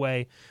walking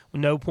away with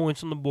no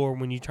points on the board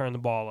when you turn the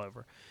ball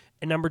over.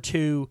 And number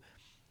two,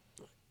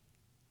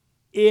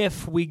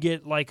 if we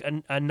get like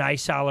a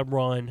nice solid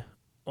run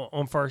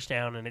on first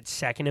down and it's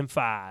 2nd and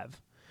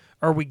 5,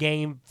 or we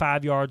gain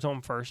 5 yards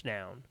on first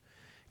down,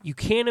 you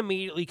can't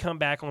immediately come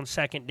back on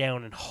 2nd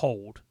down and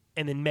hold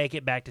and then make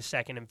it back to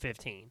 2nd and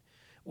 15.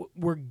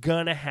 We're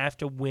going to have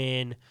to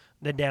win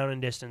the down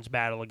and distance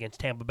battle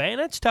against Tampa Bay.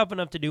 And that's tough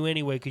enough to do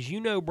anyway because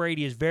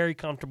Brady is very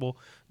comfortable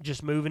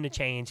just moving the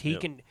chains. He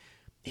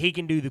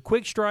can do the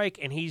quick strike,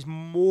 and he's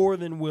more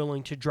than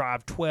willing to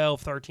drive 12,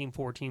 13,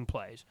 14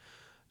 plays.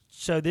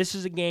 So this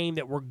is a game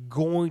that we're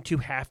going to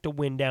have to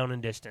win down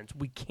and distance.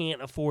 We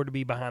can't afford to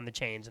be behind the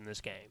chains in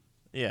this game.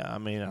 Yeah, I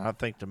mean, I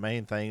think the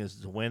main thing is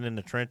to win in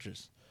the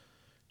trenches.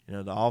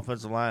 The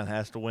offensive line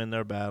has to win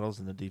their battles,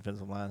 and the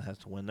defensive line has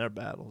to win their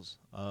battles.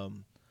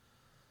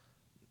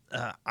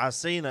 I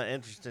seen an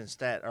interesting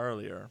stat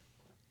earlier,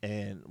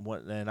 and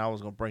I was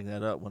going to bring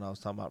that up when I was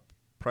talking about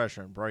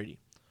pressure and Brady.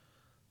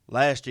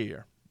 Last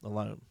year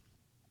alone,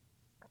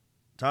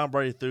 Tom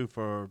Brady threw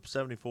for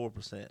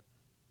 74%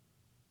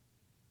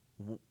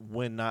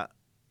 when not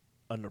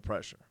under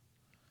pressure.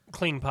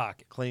 Clean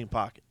pocket.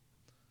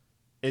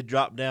 It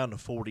dropped down to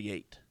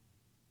 48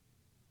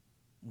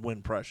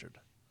 when pressured.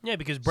 Yeah,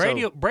 because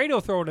Brady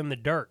will throw it in the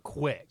dirt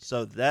quick.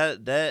 So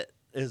that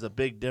is a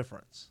big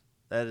difference.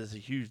 That is a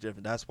huge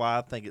difference. That's why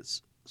I think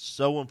it's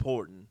so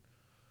important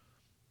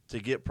to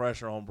get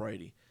pressure on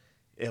Brady.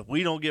 If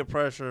we don't get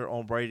pressure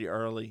on Brady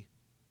early,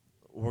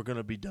 we're going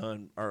to be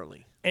done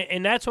early.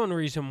 And that's one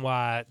reason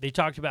why they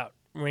talked about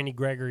Randy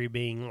Gregory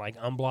being like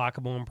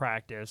unblockable in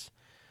practice,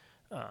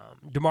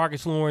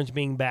 DeMarcus Lawrence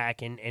being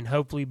back and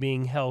hopefully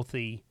being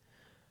healthy,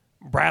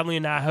 Bradley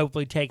and I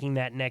hopefully taking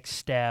that next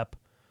step.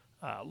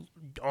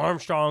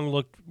 Armstrong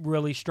looked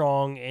really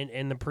strong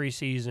in the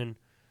preseason.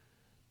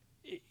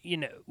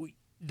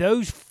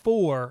 Those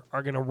four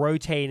are going to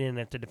rotate in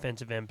at the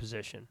defensive end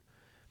position.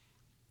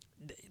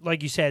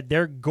 Like you said,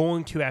 they're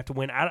going to have to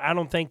win. I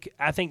think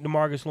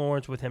DeMarcus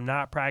Lawrence, with him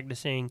not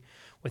practicing,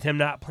 with him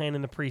not playing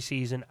in the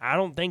preseason, I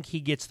don't think he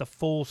gets the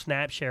full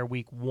snap share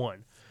week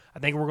one. I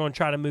think we're going to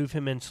try to move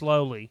him in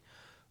slowly.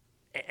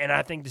 And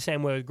I think the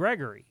same way with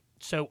Gregory.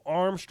 So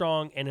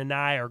Armstrong and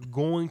Anai are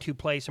going to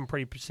play some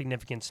pretty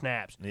significant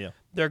snaps. Yeah.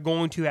 They're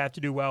going to have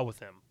to do well with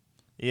him.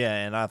 Yeah,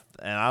 and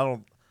I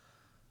don't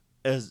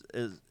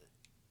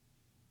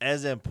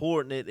as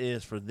important it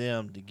is for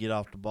them to get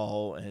off the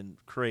ball and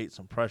create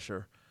some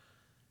pressure.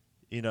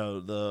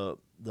 The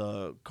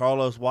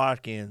Carlos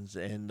Watkins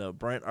and the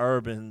Brent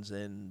Urbans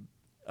and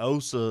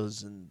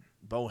Osas and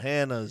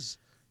Bohannas,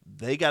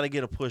 they got to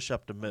get a push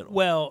up the middle.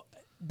 Well,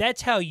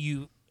 that's how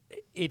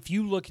if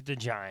you look at the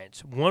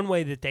Giants, one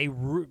way that they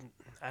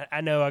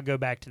I know I go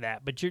back to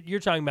that, but you're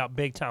talking about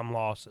big-time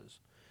losses.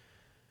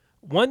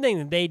 One thing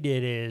that they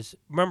did is,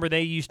 remember,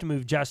 they used to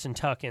move Justin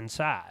Tuck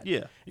inside.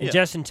 Yeah. And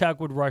Justin Tuck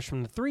would rush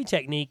from the 3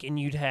 technique, and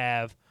you'd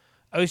have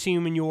Osi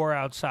Umenyiora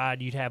outside,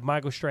 you'd have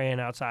Michael Strahan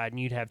outside, and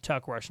you'd have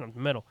Tuck rushing up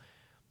the middle.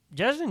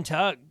 Justin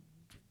Tuck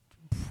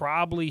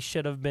probably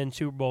should have been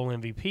Super Bowl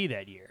MVP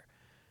that year.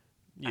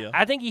 Yeah.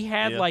 I think he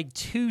had like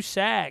 2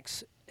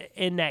 sacks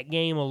in that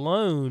game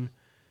alone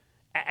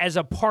as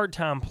a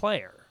part-time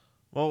player.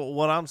 Well,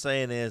 what I'm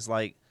saying is,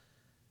 like,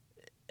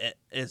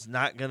 it's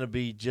not going to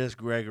be just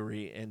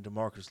Gregory and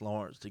DeMarcus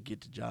Lawrence to get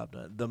the job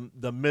done.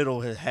 The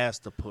middle has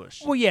to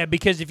push. Well, yeah,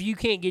 because if you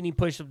can't get any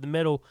push up the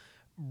middle,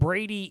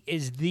 Brady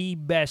is the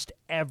best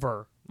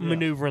ever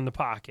maneuvering the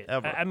pocket.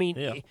 Ever. I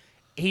mean,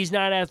 he's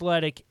not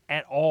athletic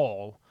at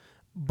all,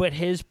 but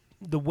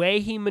the way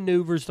he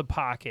maneuvers the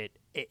pocket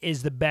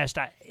is the best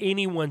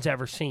anyone's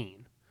ever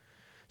seen.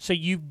 So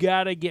you've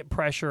got to get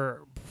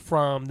pressure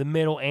from the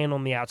middle and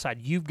on the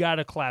outside. You've got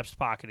to collapse the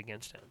pocket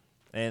against him.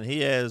 And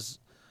he has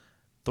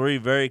 3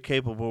 very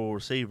capable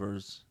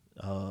receivers,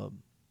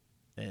 and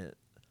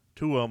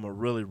 2 of them are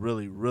really,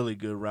 really, really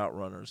good route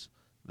runners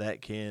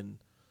that can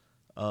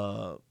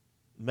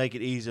make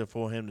it easier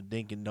for him to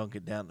dink and dunk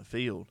it down the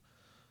field.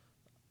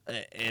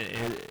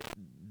 And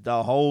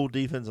the whole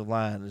defensive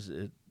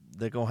line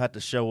they're gonna have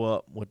to show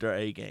up with their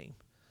A game.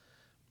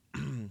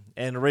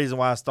 And the reason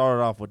why I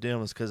started off with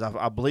them is because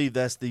I believe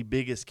that's the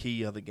biggest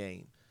key of the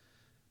game.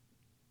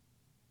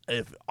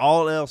 If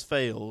all else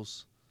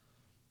fails,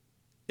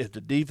 if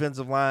the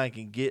defensive line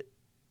can get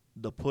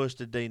the push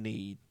that they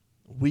need,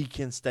 we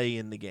can stay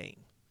in the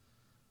game.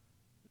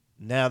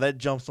 Now that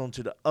jumps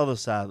onto the other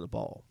side of the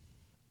ball.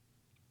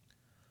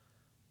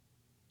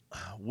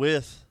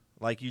 With,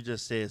 like you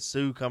just said,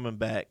 Sue coming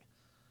back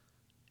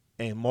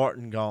and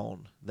Martin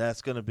gone,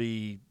 that's going to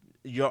be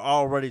 – you're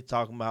already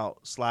talking about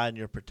sliding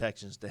your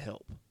protections to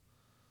help.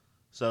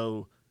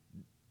 So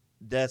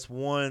that's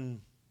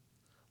one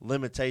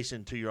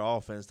limitation to your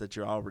offense that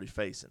you're already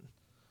facing.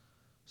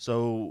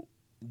 So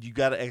you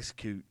got to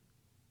execute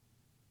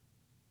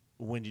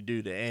when you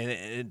do that.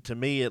 And to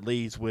me, it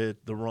leads with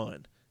the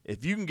run.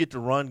 If you can get the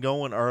run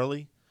going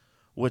early,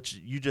 which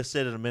you just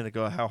said it a minute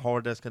ago how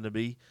hard that's going to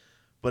be,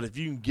 but if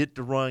you can get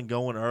the run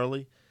going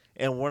early,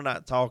 and we're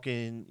not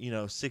talking,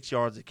 6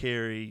 yards a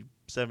carry,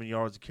 7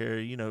 yards a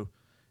carry,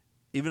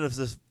 even if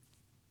it's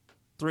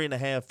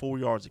 3.5, 4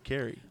 yards a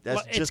carry,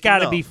 that's just it's got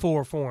to enough. be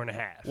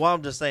 4.5. Well,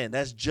 I'm just saying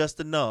that's just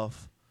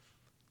enough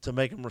to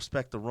make them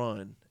respect the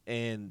run,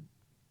 and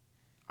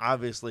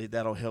obviously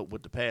that'll help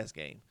with the pass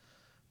game.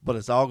 But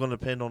it's all going to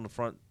depend on the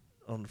front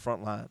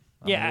line.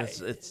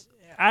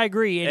 I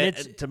agree, and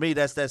it's to me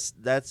that's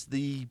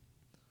the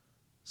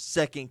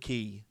second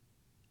key.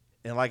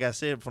 And like I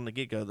said from the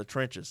get-go, the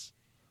trenches,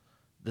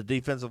 the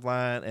defensive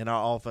line and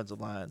our offensive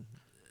line,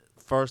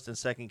 first and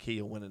second key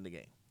of winning the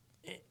game.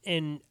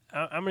 And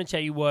I'm going to tell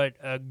you what,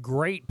 a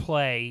great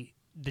play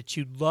that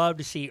you'd love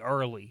to see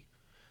early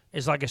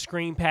is like a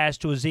screen pass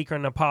to a Zeke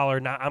and a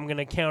Pollard. Now, I'm going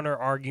to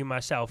counter-argue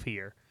myself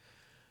here.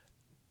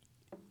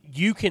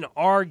 You can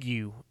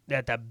argue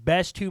that the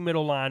best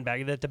middle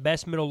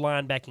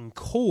linebacking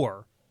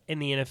core in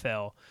the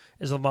NFL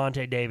is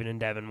Levante David and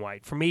Devin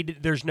White. For me,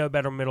 there's no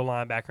better middle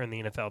linebacker in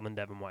the NFL than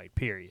Devin White,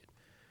 period.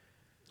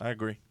 I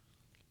agree.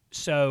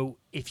 So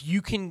if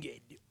you can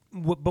 –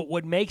 but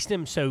what makes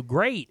them so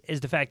great is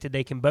the fact that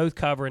they can both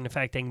cover and the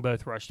fact they can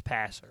both rush the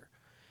passer.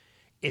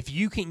 If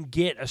you can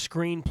get a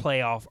screen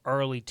play off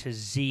early to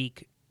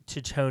Zeke,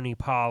 to Tony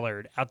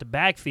Pollard out the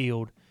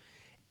backfield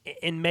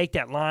and make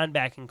that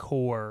linebacking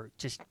core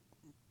just –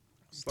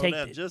 Slow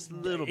down just a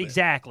little bit.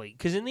 Exactly.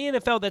 Because in the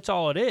NFL, that's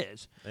all it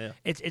is. Yeah.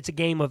 It's a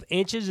game of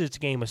inches. It's a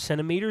game of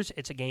centimeters.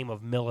 It's a game of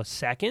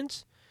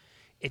milliseconds.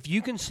 If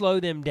you can slow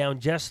them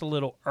down just a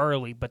little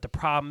early, but the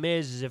problem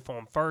is if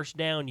on first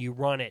down you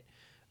run it,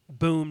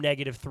 boom,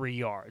 -3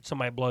 yards.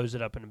 Somebody blows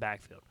it up in the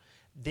backfield.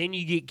 Then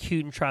you get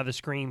cute and try the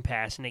screen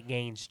pass, and it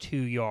gains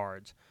 2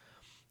 yards.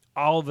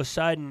 All of a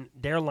sudden,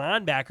 their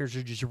linebackers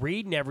are just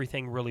reading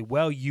everything really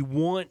well. You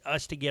want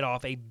us to get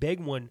off a big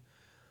one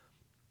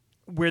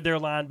where their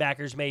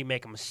linebackers may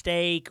make a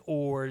mistake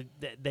or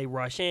they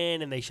rush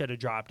in and they should have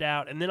dropped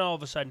out. And then all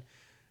of a sudden,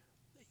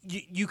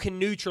 you can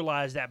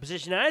neutralize that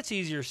position. Now, that's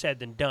easier said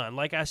than done.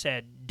 Like I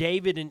said,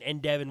 David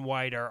and Devin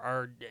White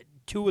are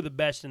two of the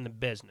best in the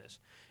business.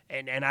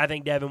 And I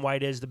think Devin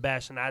White is the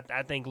best. And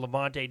I think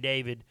Levante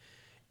David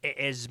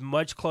is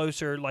much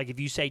closer, like if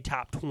you say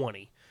top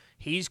 20,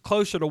 he's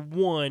closer to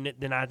 1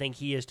 than I think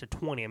he is to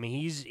 20. I mean,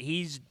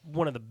 he's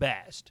one of the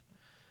best.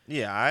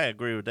 Yeah, I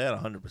agree with that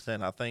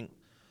 100%. I think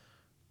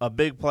a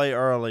big play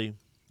early,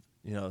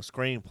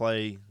 screen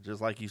play,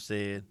 just like you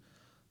said,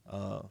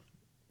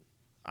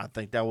 I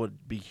think that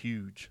would be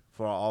huge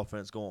for our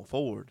offense going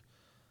forward.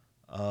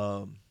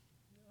 But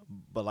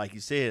like you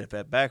said, if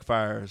that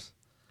backfires,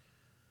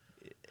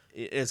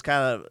 it's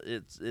kind of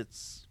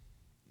it's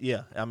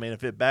yeah. I mean,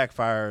 if it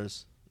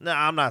backfires,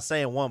 now I'm not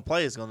saying one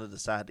play is going to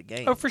decide the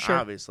game. Oh, for sure,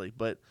 obviously,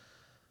 but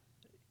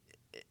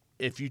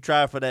if you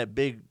try for that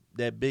big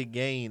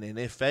gain and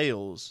it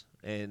fails,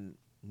 and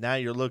now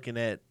you're looking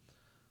at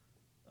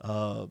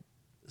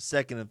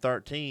 2nd and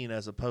 13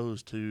 as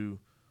opposed to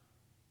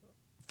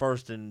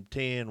 1st and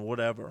 10,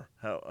 whatever,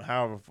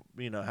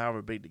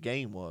 however big the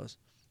game was.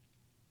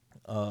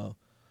 Now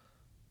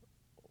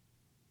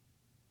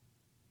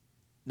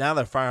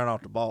they're firing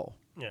off the ball.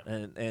 Yeah.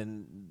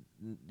 And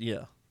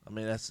yeah, I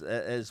mean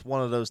it's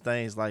one of those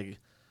things like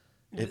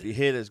if you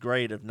hit, it's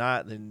great. If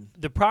not, then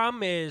the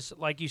problem is,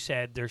 like you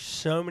said, there's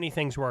so many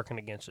things working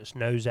against us.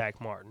 No Zach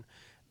Martin,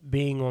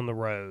 being on the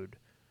road,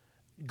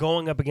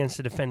 going up against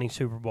the defending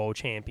Super Bowl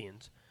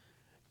champions.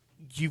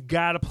 You've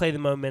got to play the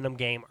momentum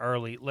game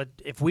early.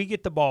 If we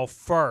get the ball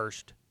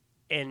first,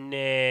 and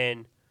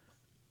then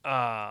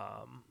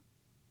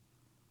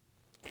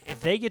if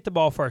they get the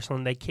ball first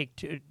and they kick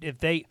to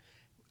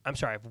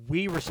if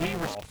we receive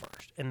the ball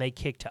first and they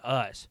kick to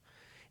us,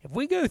 if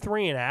we go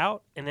 3 and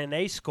out and then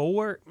they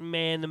score,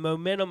 man, the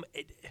momentum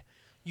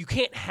you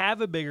can't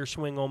have a bigger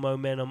swing on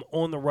momentum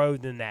on the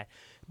road than that.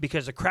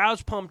 Because the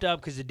crowd's pumped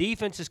up because the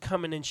defense is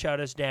coming and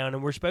shut us down,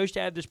 and we're supposed to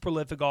have this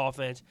prolific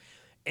offense,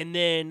 and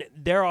then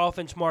their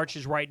offense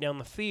marches right down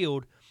the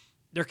field.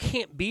 There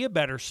can't be a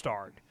better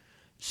start.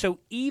 So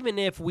even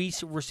if we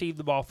receive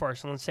the ball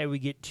first, and let's say we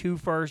get 2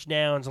 first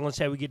downs, and let's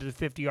say we get to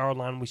the 50-yard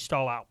line, we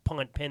stall out,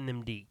 punt, pin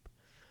them deep.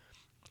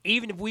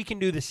 Even if we can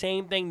do the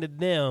same thing to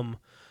them,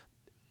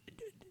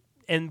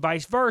 and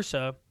vice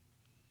versa,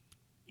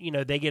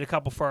 they get a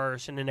couple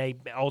first, and then they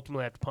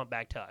ultimately have to punt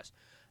back to us.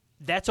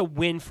 That's a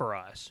win for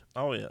us.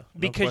 Oh, yeah. No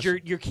because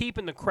question. you're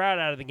keeping the crowd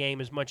out of the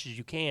game as much as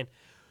you can.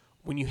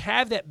 when you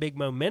have that big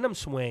momentum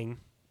swing,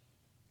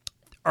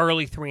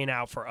 early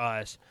 3-and-out for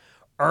us,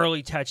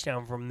 early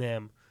touchdown from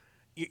them,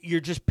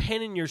 you're just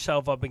pinning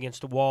yourself up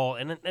against the wall,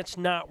 and that's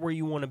not where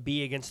you want to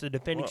be against the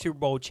defending Super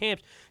Bowl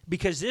champs,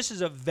 because this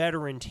is a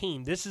veteran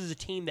team. This is a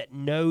team that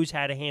knows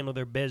how to handle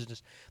their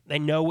business. They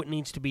know what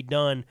needs to be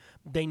done.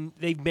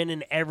 They've been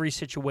in every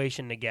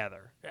situation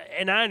together.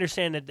 And I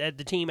understand that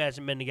the team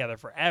hasn't been together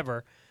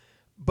forever,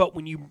 but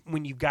when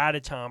you've got a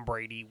Tom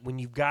Brady, when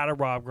you've got a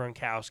Rob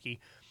Gronkowski,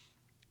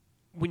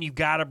 when you've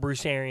got a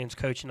Bruce Arians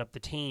coaching up the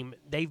team,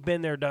 they've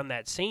been there, done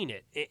that, seen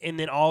it. And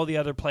then all the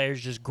other players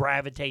just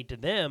gravitate to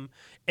them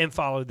and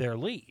follow their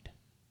lead.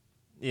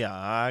 Yeah,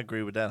 I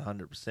agree with that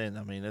 100%.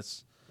 I mean,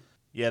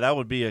 that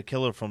would be a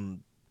killer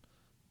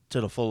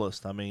to the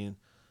fullest. I mean,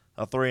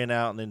 a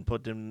 3-and-out and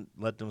then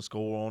let them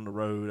score on the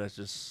road. That's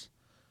just,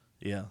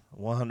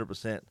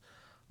 100%.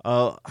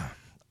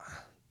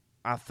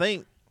 I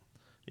think,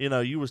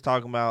 you was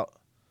talking about,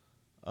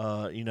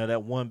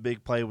 that one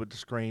big play with the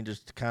screen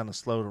just to kind of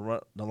slow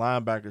the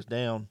linebackers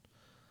down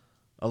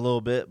a little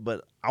bit.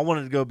 But I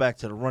wanted to go back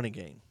to the running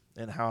game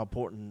and how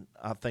important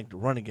I think the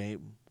running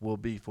game will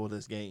be for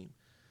this game.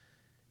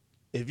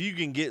 If you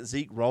can get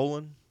Zeke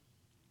rolling,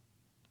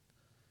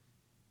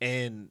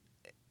 and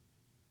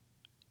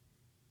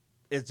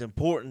it's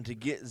important to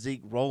get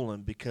Zeke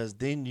rolling because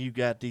then you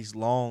got these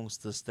long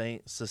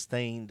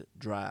sustained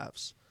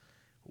drives,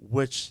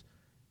 which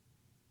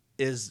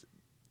is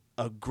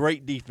a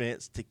great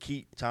defense to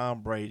keep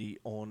Tom Brady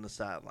on the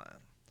sideline.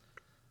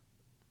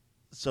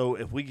 So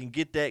if we can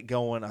get that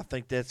going, I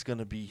think that's going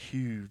to be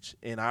huge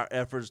in our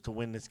efforts to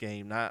win this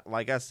game. Not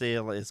like I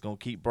said, it's going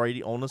to keep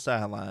Brady on the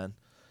sideline,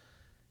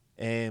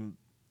 and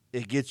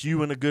it gets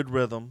you in a good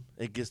rhythm.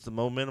 It gets the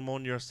momentum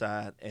on your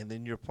side, and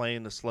then you're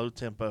playing the slow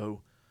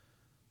tempo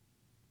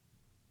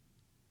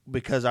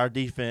because our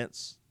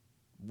defense,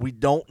 we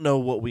don't know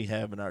what we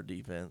have in our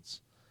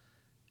defense.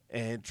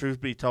 And truth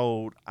be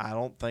told, I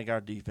don't think our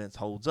defense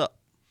holds up.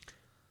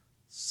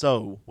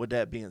 So, with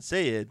that being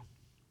said,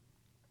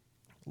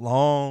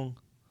 long,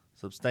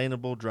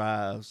 sustainable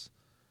drives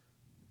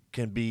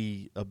can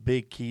be a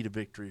big key to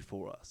victory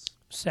for us.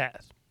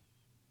 Seth,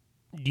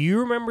 do you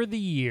remember the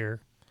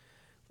year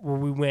where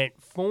we went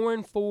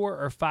 4-4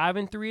 or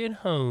 5-3 at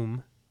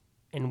home,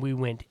 and we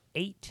went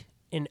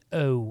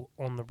 8-0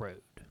 on the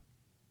road?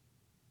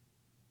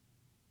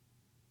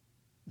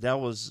 That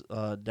was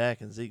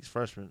Dak and Zeke's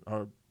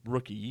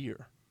rookie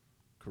year,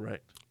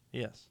 correct?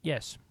 Yes.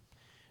 Yes.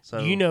 So,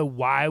 do you know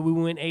why we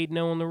went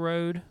 8-0 on the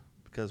road?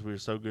 Because we were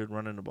so good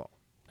running the ball.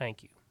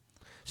 Thank you.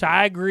 So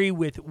I agree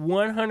with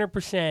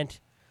 100%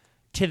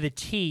 to the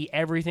T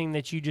everything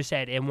that you just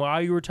said. And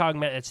while you were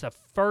talking about it, that's the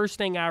first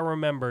thing I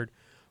remembered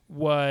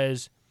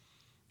was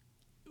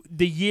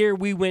the year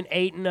we went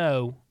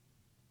 8-0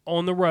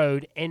 on the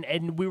road,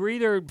 and we were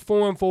either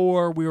 4-4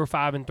 or we were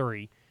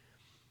 5-3.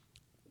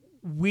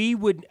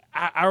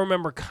 I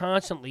remember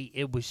constantly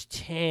it was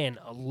 10,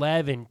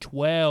 11,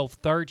 12,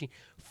 13,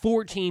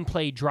 14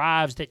 play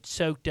drives that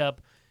soaked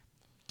up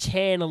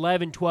 10,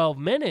 11, 12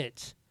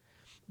 minutes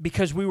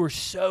because we were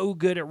so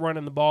good at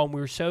running the ball and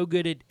we were so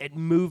good at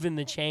moving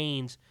the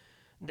chains.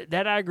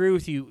 That I agree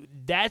with you.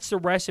 That's the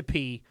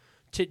recipe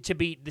to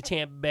beat the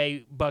Tampa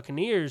Bay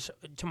Buccaneers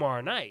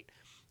tomorrow night.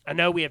 I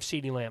know we have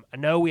CeeDee Lamb. I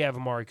know we have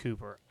Amari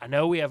Cooper. I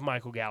know we have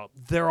Michael Gallup.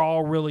 They're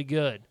all really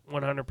good,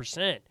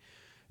 100%.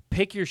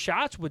 Pick your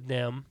shots with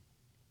them,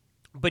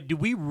 but do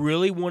we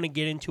really want to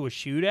get into a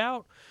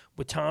shootout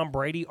with Tom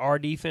Brady, our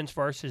defense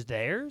versus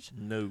theirs?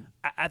 No.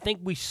 I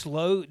think we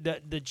slow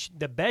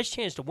the best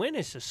chance to win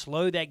is to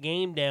slow that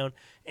game down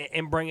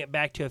and bring it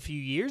back to a few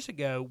years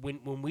ago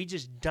when we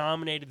just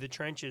dominated the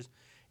trenches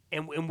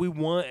and we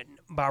won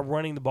by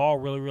running the ball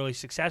really, really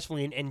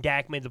successfully, and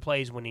Dak made the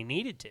plays when he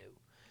needed to.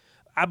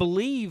 I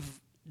believe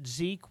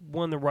Zeke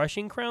won the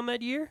rushing crown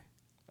that year.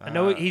 I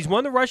know he's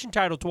won the rushing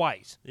title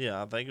twice.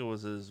 Yeah, I think it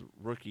was his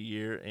rookie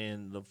year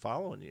and the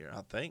following year.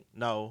 I think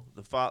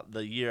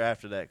the year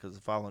after that, because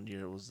the following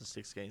year was the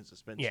 6-game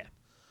suspension. Yeah,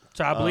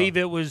 so I believe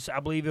it was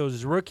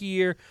his rookie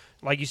year.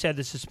 Like you said,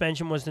 the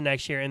suspension was the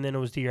next year, and then it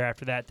was the year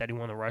after that he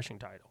won the rushing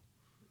title.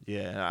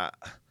 Yeah,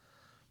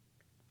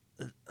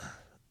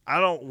 I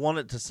don't want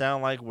it to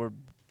sound like we're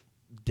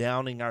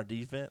downing our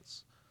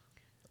defense,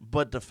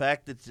 but the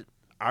fact that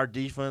our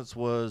defense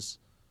was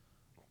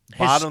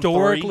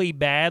historically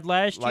bad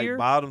last year, like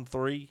bottom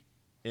 3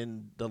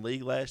 in the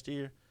league last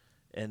year,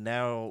 and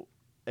now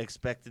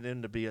expecting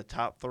them to be a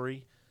top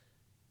 3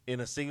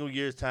 in a single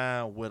year's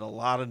time with a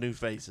lot of new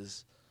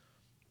faces,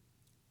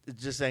 it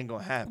just ain't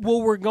gonna happen.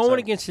 Well, we're going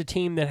against a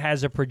team that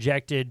has a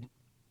projected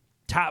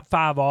top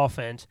 5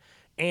 offense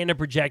and a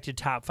projected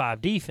top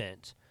 5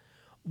 defense.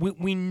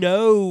 We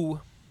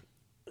know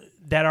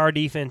that our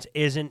defense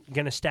isn't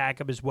going to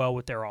stack up as well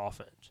with their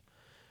offense.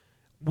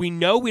 We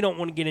know we don't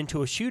want to get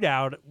into a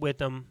shootout with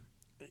them,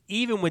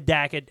 even with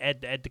Dak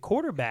at the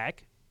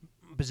quarterback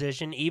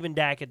position, even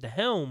Dak at the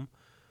helm.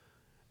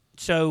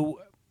 So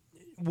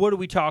what do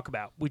we talk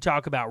about? We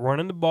talk about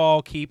running the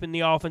ball, keeping the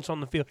offense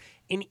on the field,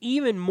 and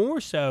even more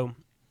so,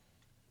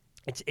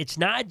 It's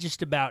not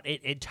just about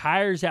it. It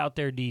tires out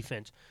their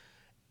defense.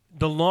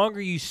 The longer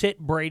you sit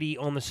Brady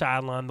on the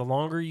sideline, the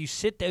longer you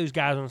sit those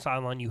guys on the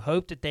sideline, you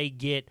hope that they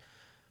get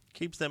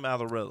Keeps them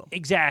out of the rhythm.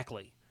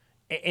 exactly,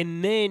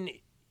 and then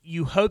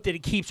you hope that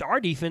it keeps our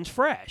defense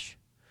fresh.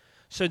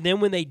 So then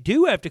when they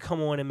do have to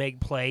come on and make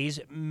plays,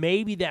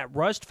 maybe that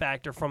rust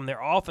factor from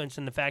their offense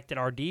and the fact that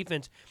our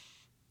defense,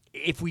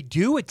 if we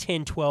do a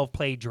 10, 12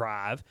 play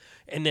drive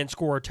and then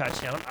score a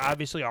touchdown,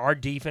 obviously our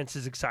defense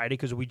is excited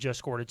because we just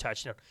scored a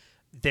touchdown.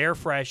 They're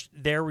fresh.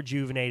 They're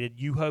rejuvenated.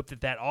 You hope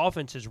that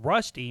offense is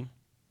rusty.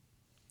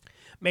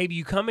 Maybe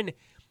you come in.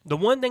 The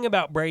one thing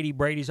about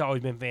Brady's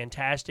always been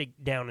fantastic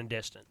down and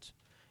distance.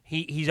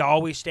 He's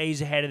always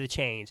stays ahead of the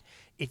chains.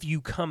 If you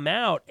come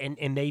out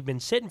and they've been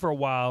sitting for a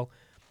while,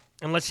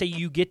 and let's say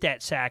you get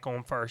that sack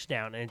on first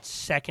down and it's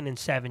 2nd and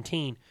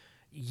 17,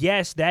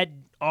 yes, that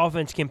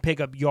offense can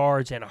pick up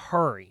yards in a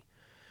hurry,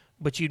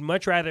 but you'd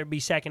much rather it be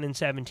 2nd and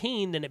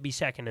 17 than it be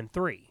 2nd and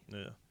 3.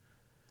 Yeah.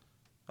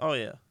 Oh,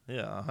 yeah.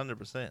 Yeah,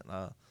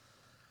 100%.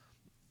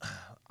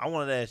 I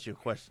wanted to ask you a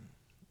question.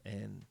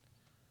 And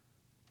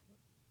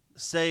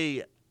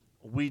say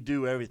we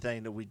do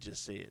everything that we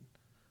just said.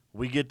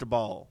 We get the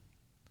ball.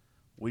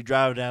 We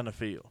drive down the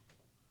field.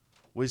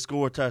 We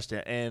score a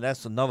touchdown. And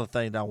that's another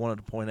thing that I wanted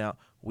to point out.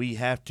 We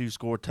have to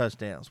score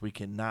touchdowns. We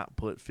cannot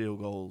put field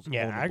goals on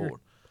the board.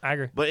 I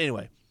agree. But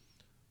anyway,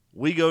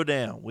 we go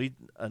down.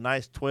 A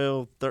nice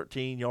 12,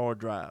 13-yard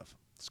drive.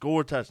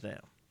 Score a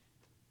touchdown.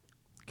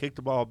 Kick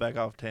the ball back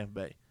off Tampa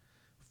Bay.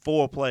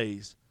 4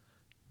 plays,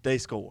 they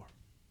score.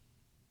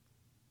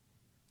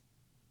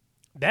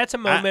 That's a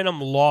momentum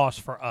loss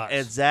for us.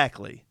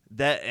 Exactly.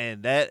 That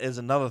is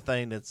another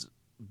thing that's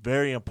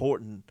very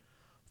important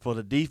for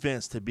the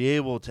defense to be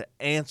able to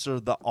answer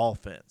the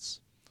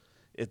offense.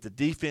 If the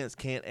defense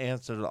can't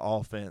answer the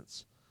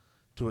offense,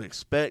 to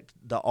expect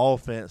the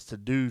offense to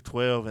do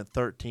 12 and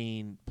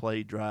 13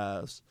 play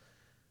drives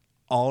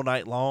all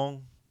night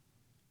long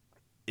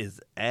is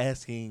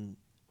asking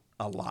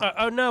a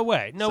lot. No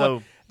way. No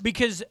way.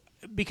 Because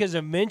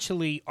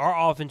eventually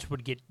our offense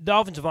the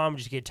offensive line would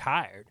just get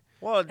tired.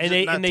 Well,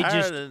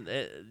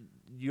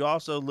 you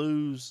also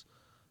lose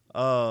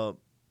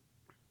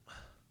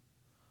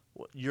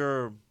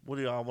your, what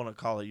do I want to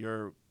call it,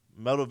 your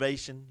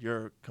motivation,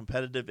 your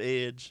competitive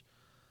edge,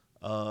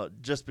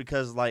 just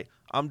because, like,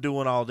 I'm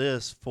doing all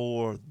this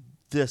for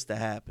this to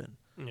happen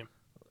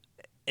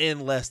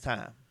in less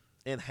time,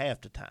 in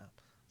half the time.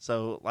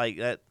 So, like,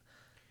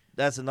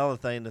 that's another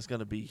thing that's going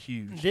to be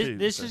huge,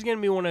 This is going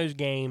to be one of those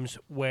games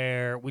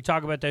where we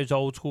talk about those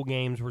old school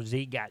games where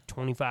Zeke got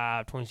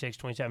 25, 26,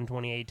 27,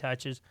 28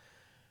 touches.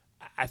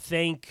 I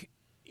think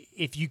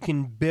if you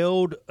can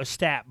build a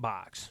stat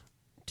box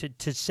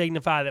to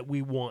signify that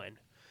we won,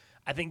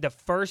 I think the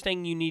first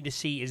thing you need to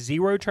see is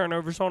 0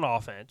 turnovers on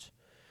offense,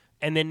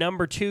 and then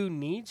number 2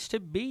 needs to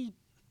be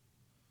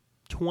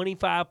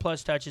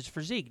 25-plus touches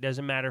for Zeke.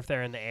 Doesn't matter if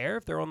they're in the air,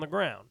 if they're on the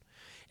ground.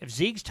 If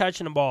Zeke's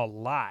touching the ball a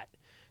lot,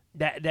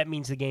 that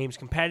means the game's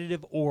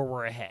competitive or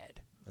we're ahead.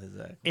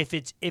 Exactly. If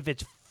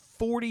it's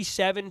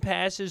 47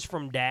 passes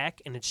from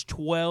Dak and it's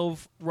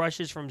 12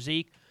 rushes from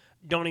Zeke,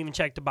 don't even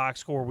check the box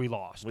score. We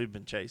lost. We've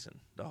been chasing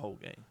the whole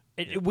game.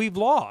 We've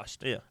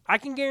lost. Yeah. I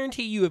can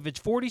guarantee you if it's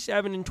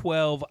 47 and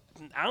 12,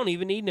 I don't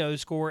even need no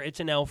score. It's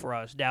an L for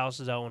us. Dallas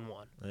is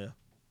 0-1. Yeah.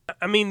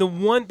 I mean, the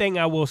one thing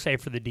I will say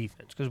for the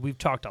defense, because we've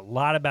talked a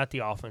lot about the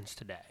offense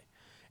today,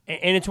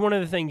 and it's one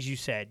of the things you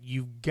said,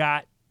 you've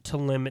got to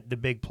limit the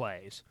big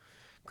plays.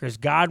 Chris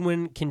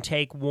Godwin can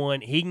take one.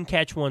 He can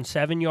catch one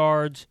 7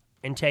 yards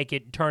and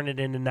turn it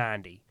into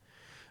 90.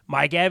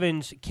 Mike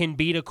Evans can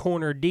beat a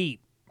corner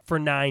deep for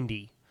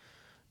 90.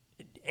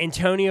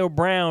 Antonio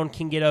Brown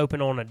can get open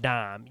on a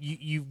dime.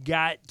 You've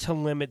got to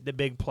limit the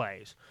big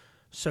plays.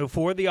 So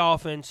for the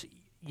offense,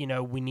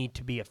 we need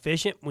to be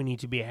efficient. We need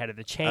to be ahead of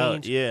the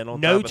chains. And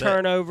on no top of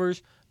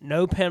turnovers,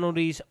 no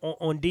penalties.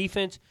 On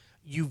defense,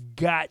 you've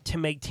got to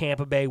make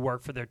Tampa Bay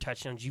work for their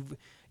touchdowns.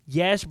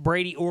 Yes,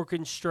 Brady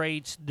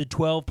orchestrates the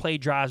 12-play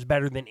drives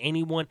better than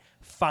anyone.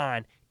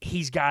 Fine.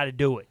 He's got to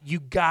do it. You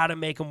got to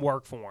make him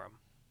work for him.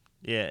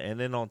 Yeah, and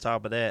then on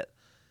top of that,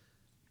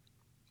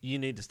 you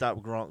need to stop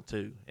Gronk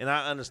too. And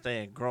I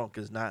understand Gronk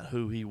is not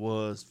who he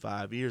was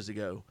 5 years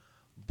ago,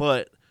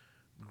 but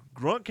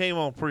Gronk came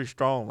on pretty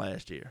strong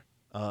last year,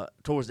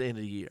 towards the end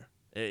of the year.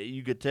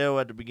 You could tell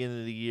at the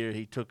beginning of the year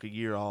he took a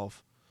year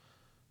off,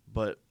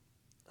 but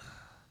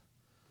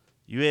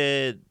you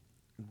had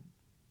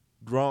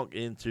Gronk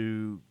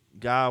into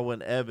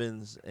Godwin,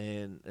 Evans,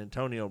 and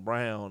Antonio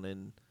Brown,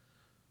 and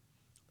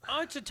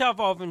it's a tough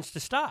offense to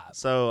stop.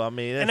 So, I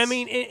mean,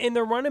 in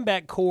the running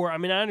back core, I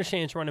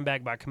understand it's running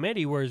back by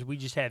committee, whereas we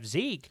just have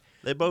Zeke.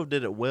 They both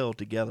did it well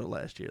together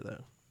last year,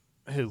 though.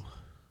 Who?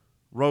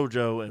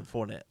 Rojo and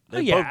Fournette.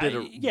 They both did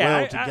it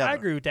well together. I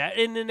agree with that.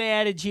 And then they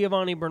added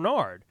Giovanni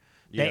Bernard.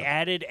 Yeah. They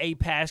added a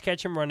pass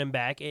catching running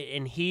back,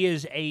 and he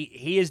is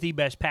the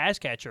best pass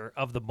catcher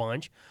of the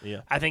bunch.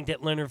 Yeah. I think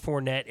that Leonard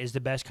Fournette is the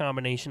best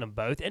combination of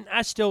both, and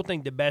I still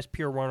think the best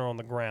pure runner on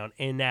the ground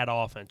in that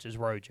offense is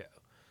Rojo.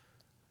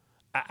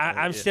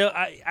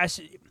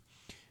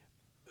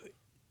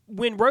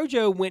 when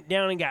Rojo went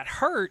down and got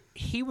hurt,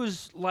 he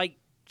was like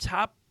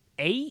top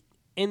 8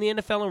 in the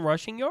NFL in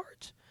rushing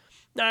yards.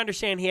 Now, I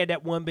understand he had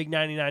that one big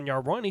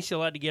 99-yard run. He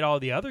still had to get all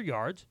the other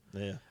yards.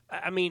 Yeah.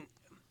 I mean,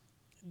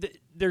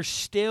 there's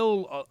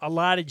still a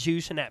lot of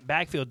juice in that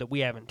backfield that we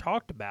haven't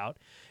talked about.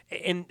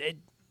 And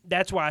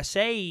that's why I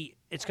say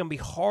it's going to be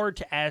hard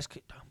to ask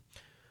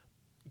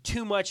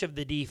too much of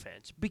the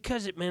defense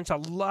because it means a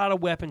lot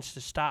of weapons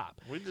to stop.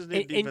 We just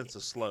need defense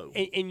to slow.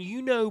 And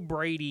you know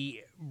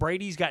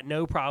Brady's got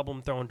no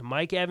problem throwing to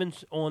Mike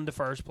Evans on the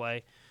first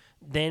play,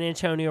 then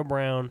Antonio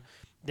Brown,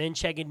 then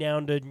checking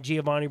down to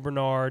Giovanni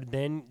Bernard,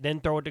 then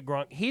throw it to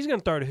Gronk. He's going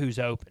to throw to who's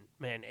open.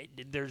 Man,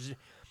 That's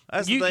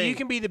the thing. You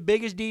can be the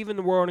biggest diva in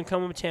the world and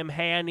come up to him,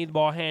 hey, I need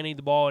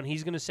the ball, and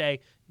he's going to say,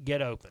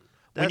 get open.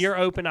 When you're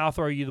open, I'll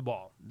throw you the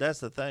ball. That's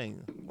the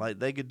thing. Like,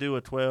 they could do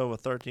a 12 or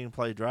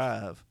 13-play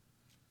drive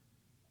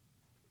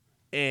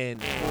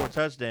and score a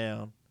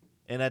touchdown,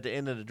 and at the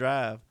end of the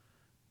drive,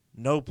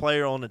 no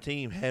player on the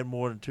team had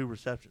more than 2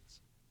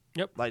 receptions.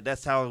 Yep. Like,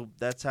 that's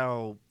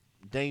how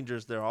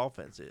dangerous their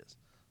offense is.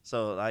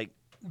 So, like,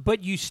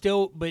 but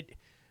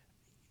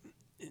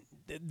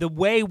the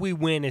way we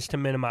win is to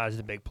minimize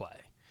the big play.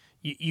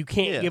 You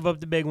can't give up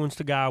the big ones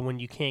to Godwin.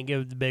 You can't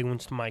give the big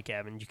ones to Mike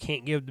Evans. You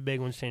can't give the big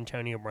ones to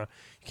Antonio Brown.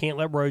 You can't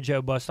let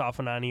Rojo bust off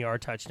a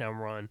 90-yard touchdown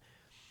run.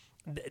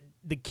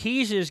 The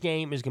keys to this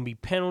game is going to be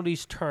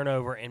penalties,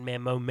 turnover, and,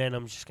 man,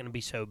 momentum's just going to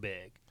be so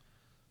big.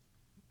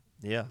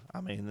 Yeah,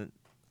 I mean,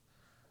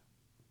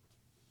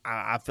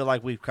 I feel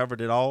like we've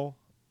covered it all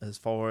as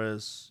far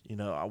as,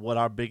 what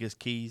our biggest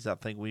keys. I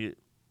think we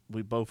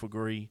both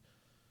agree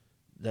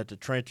that the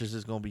trenches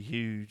is going to be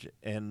huge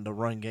and the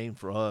run game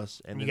for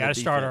us. And you got to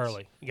start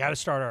early.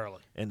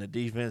 And the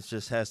defense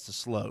just has to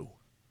slow,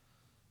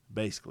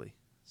 basically.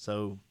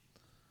 So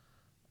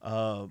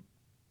I'm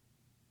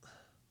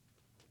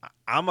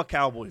a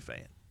Cowboy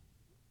fan.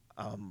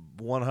 I'm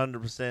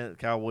 100%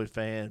 Cowboy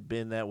fan,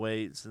 been that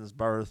way since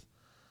birth.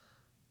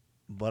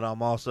 But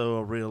I'm also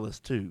a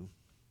realist, too.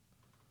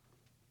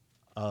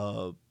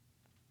 I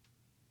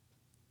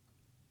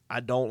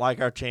don't like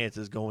our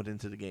chances going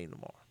into the game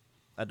tomorrow.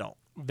 I don't.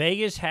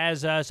 Vegas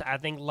has us, I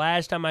think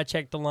last time I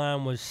checked the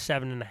line was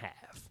 7.5.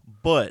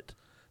 But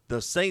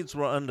the Saints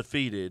were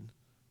undefeated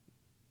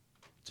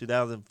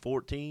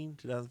 2014,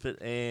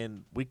 2015,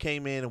 and we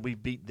came in and we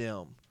beat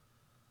them.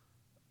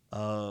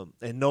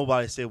 And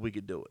nobody said we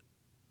could do it.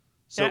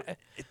 So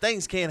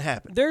things can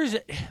happen.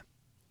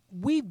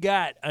 We've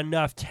got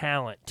enough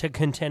talent to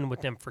contend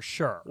with them for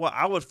sure. Well,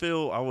 I would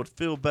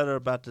feel better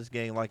about this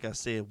game, like I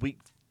said, week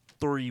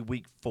 3,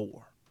 week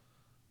 4.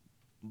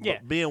 Yeah.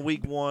 Being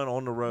week 1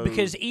 on the road.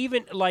 Because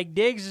even, like,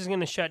 Diggs is going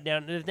to shut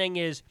down. The thing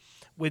is,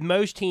 with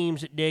most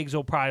teams, Diggs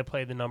will probably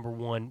play the number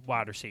 1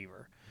 wide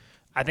receiver.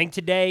 I think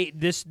today,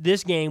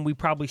 this game, we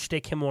probably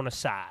stick him on a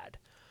side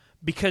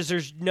because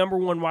there's number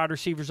 1 wide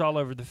receivers all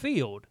over the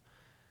field.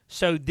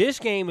 So this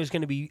game is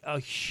going to be a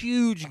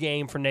huge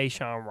game for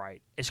Nashawn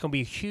Wright. It's going to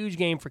be a huge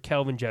game for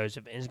Kelvin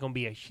Joseph, and it's going to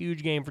be a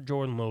huge game for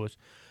Jordan Lewis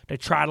to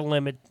try to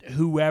limit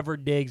whoever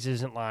Diggs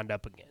isn't lined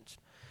up against.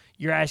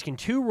 You're asking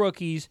 2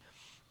 rookies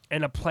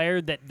and a player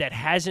that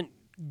hasn't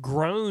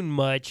grown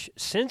much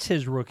since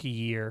his rookie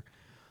year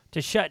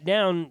to shut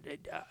down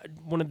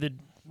one of the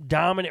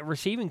dominant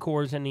receiving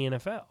corps in the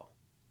NFL.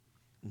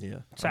 Yeah.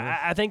 So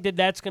I think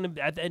that's going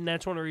to – and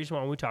that's one of the reasons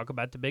why we talk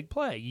about the big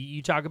play.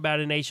 You talk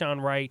about a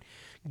Nashawn Wright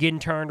getting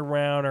turned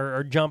around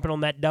or jumping on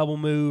that double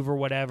move or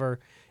whatever,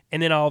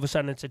 and then all of a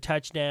sudden it's a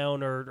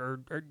touchdown or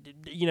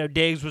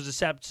Diggs was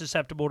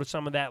susceptible to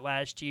some of that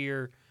last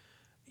year.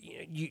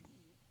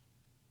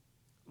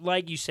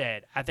 Like you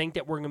said, I think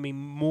that we're going to be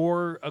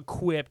more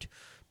equipped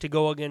to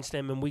go against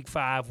them in week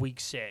 5, week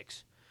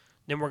 6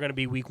 than we're going to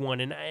be week 1.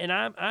 And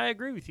I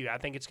agree with you. I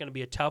think it's going to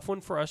be a tough one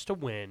for us to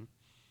win.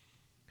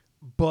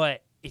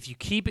 But if you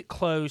keep it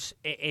close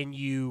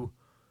and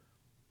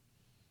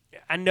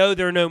I know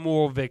there are no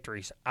moral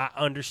victories. I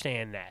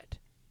understand that.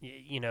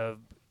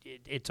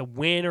 It's a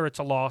win or it's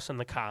a loss in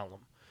the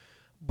column.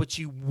 But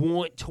you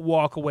want to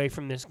walk away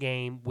from this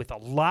game with a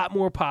lot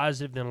more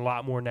positive than a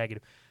lot more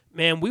negative.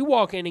 Man, we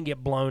walk in and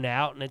get blown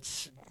out, and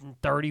it's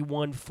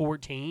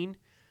 31-14.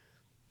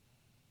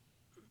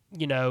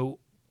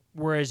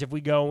 Whereas if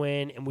we go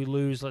in and we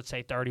lose, let's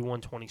say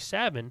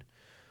 31-27,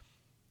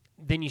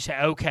 then you say,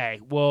 okay,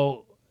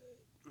 well,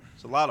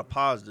 there's a lot of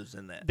positives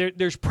in that.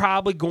 There's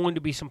probably going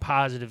to be some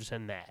positives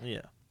in that.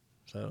 Yeah.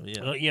 So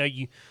yeah.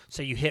 You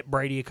hit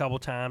Brady a couple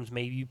times,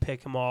 maybe you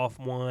pick him off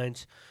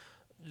once.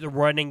 The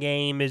running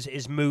game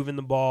is moving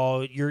the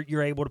ball.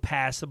 You're able to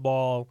pass the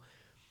ball.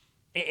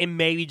 And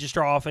maybe just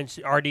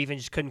our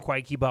defense just couldn't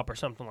quite keep up or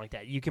something like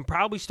that. You can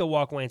probably still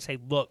walk away and say,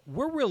 look,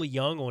 we're really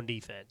young on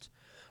defense.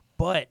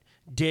 But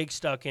Diggs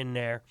stuck in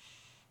there.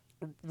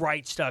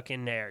 Wright stuck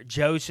in there.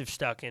 Joseph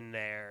stuck in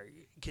there.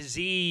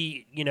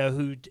 Kazee,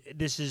 who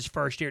this is his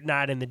first year,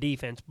 not in the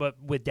defense,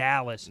 but with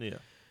Dallas.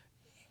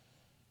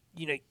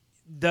 Yeah.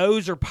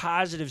 Those are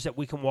positives that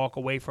we can walk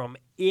away from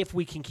if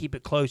we can keep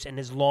it close and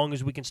as long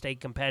as we can stay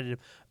competitive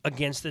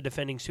against the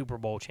defending Super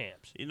Bowl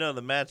champs. The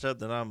matchup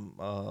that I'm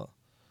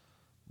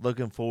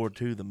looking forward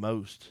to the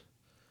most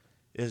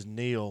is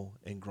Neal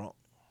and Gronk.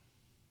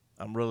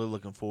 I'm really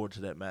looking forward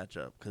to that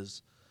matchup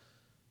because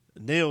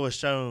Neal has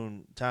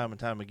shown time and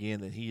time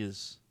again that he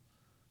is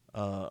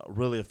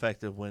really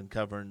effective when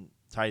covering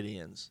tight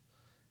ends,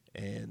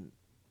 and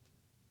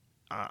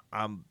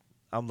I'm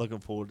looking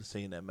forward to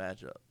seeing that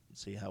matchup and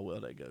see how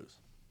well that goes.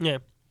 Yeah,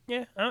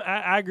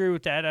 I agree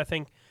with that. I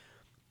think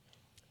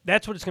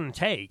that's what it's going to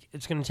take.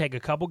 It's going to take a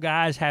couple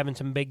guys having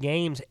some big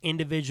games,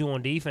 individual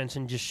on defense,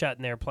 and just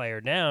shutting their player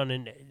down.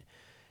 And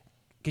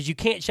because you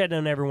can't shut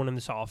down everyone in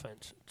this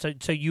offense,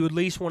 so you at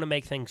least want to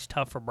make things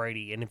tough for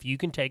Brady. And if you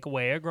can take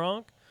away a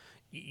Gronk,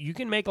 you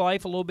can make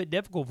life a little bit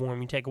difficult for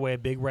him. You take away a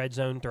big red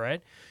zone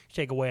threat. You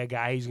take away a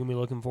guy he's going to be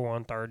looking for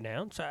on third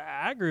down. So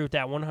I agree with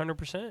that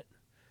 100%.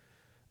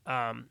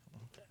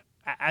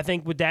 I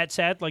think with that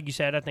said, like you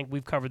said, I think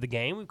we've covered the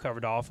game. We've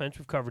covered offense.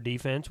 We've covered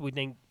defense. We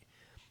think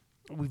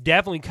we've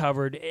definitely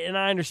covered, and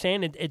I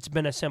understand it's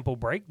been a simple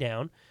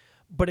breakdown,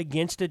 but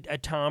against a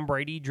Tom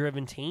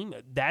Brady-driven team,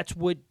 that's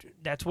what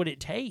it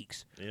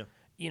takes. Yeah.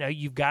 You know,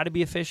 you've got to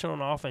be efficient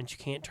on offense. You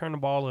can't turn the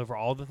ball over.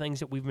 All the things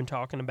that we've been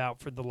talking about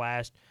for the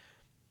last,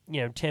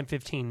 10,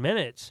 15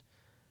 minutes,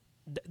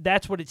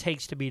 that's what it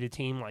takes to beat a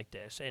team like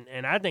this.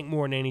 And I think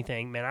more than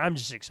anything, man, I'm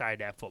just excited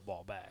to have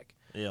football back.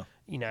 Yeah.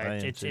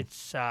 It's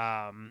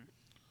And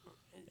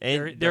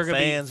there are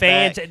going to be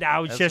fans. I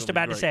was just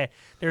about to say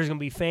there's going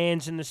to be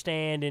fans in the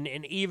stand,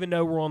 and even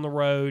though we're on the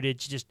road,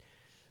 it's just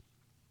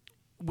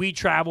we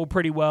travel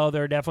pretty well.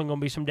 There are definitely going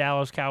to be some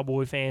Dallas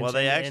Cowboy fans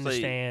in the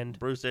stand.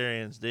 Bruce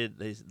Arians did.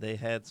 They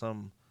had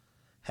some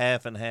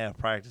half and half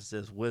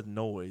practices with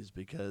noise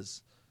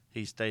because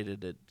he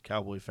stated that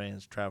Cowboy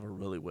fans travel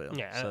really well.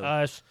 Yeah, so.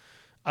 us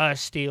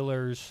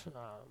Steelers.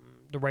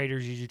 The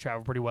Raiders usually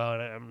travel pretty well.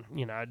 And,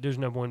 there's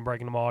no point in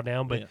breaking them all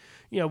down. But,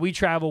 we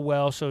travel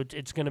well, so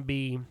it's going to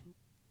be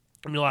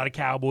a lot of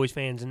Cowboys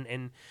fans.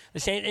 And the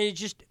stand, and it's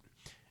just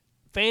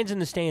fans in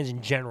the stands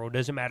in general.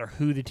 Doesn't matter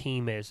who the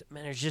team is.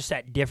 Man, there's just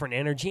that different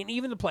energy. And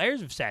even the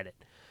players have said it.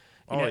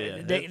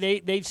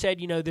 They've said,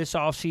 this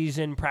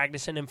offseason,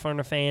 practicing in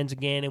front of fans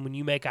again. And when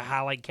you make a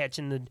highlight catch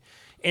in the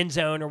end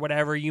zone or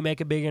whatever, you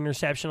make a big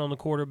interception on the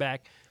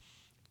quarterback.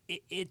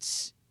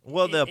 It's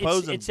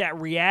that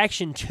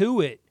reaction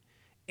to it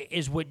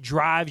is what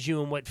drives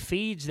you and what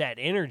feeds that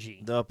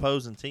energy. The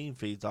opposing team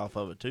feeds off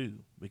of it too,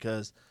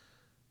 because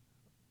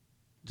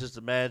just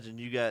imagine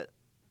you got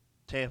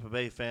Tampa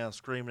Bay fans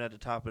screaming at the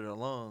top of their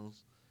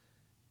lungs,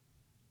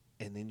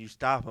 and then you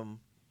stop them,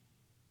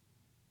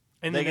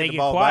 and they then get the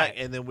ball back,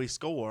 and then we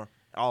score.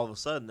 All of a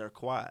sudden, they're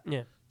quiet.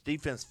 Yeah,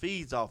 defense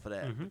feeds off of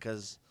that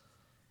because,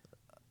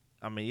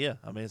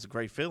 it's a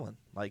great feeling.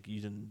 Like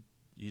you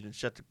didn't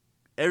shut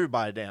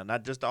everybody down,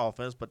 not just the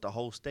offense, but the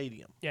whole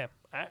stadium. Yeah,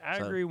 I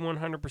agree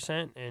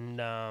 100%.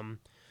 And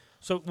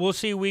so we'll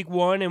see week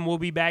 1, and we'll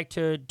be back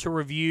to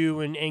review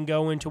and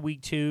go into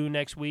week 2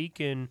 next week.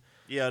 And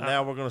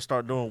now we're going to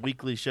start doing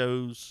weekly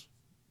shows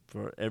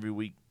for every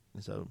week.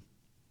 So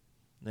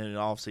then in the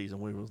off season,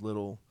 we were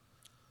little.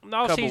 The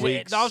off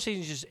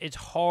season is just it's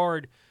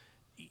hard.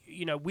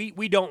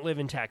 We don't live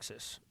in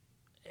Texas,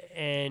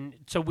 and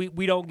so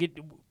we don't get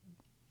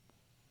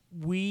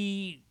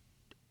we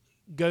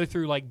go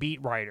through like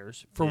beat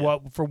writers for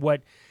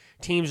what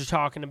teams are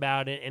talking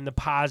about and the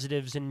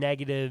positives and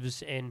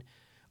negatives, and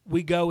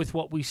we go with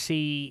what we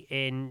see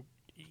in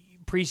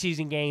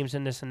preseason games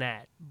and this and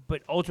that.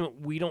 But ultimately,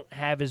 we don't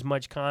have as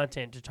much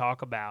content to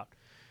talk about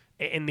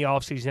in the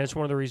offseason. That's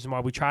one of the reasons why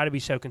we try to be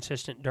so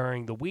consistent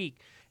during the week,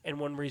 and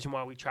one reason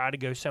why we try to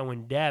go so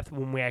in depth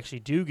when we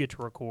actually do get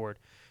to record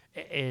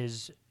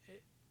is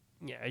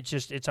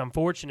it's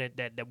unfortunate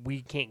that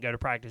we can't go to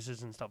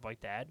practices and stuff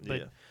like that.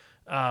 But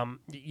I'm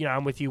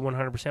with you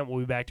 100%. We'll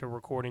be back to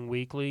recording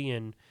weekly,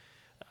 and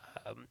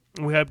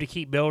we hope to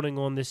keep building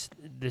on this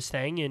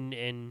thing,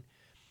 and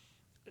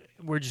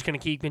we're just going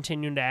to keep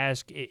continuing to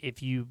ask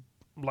if you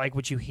like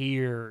what you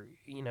hear.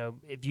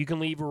 If you can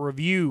leave a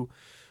review,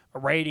 a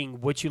rating,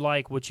 what you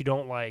like, what you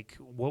don't like,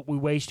 what we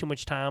waste too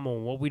much time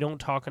on, what we don't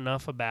talk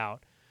enough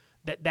about.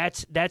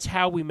 That's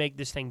how we make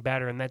this thing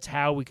better, and that's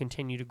how we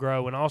continue to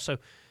grow. And also,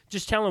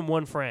 just telling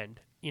one friend.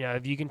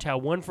 If you can tell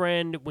one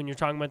friend when you're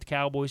talking about the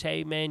Cowboys,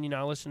 hey, man,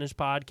 I listen to this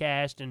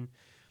podcast, and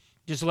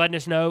just let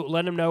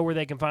them know where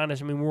they can find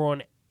us. I mean, we're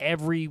on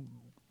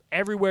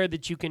everywhere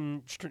that you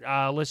can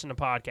listen to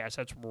podcasts.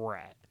 That's where we're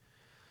at.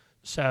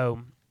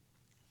 So,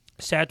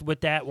 Seth,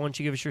 with that, why don't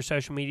you give us your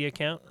social media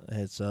account?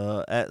 It's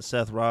at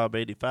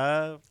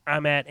SethRob85.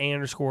 I'm at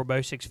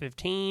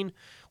 _Bo615.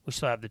 We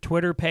still have the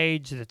Twitter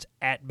page that's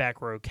at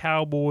Backrow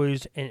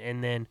Cowboys,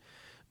 and then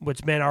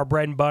what's been our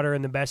bread and butter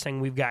and the best thing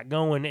we've got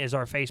going is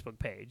our Facebook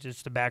page.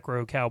 It's the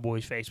Backrow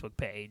Cowboys Facebook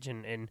page,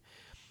 and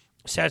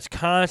Seth's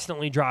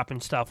constantly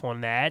dropping stuff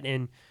on that,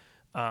 and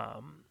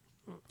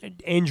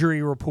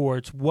injury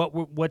reports,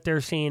 what they're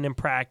seeing in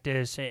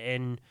practice,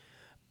 and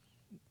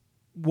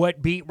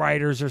what beat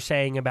writers are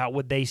saying about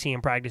what they see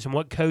in practice, and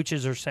what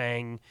coaches are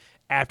saying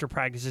after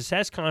practices.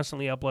 Seth's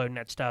constantly uploading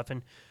that stuff,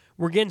 and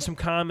we're getting some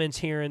comments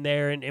here and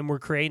there, and we're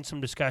creating some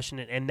discussion,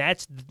 and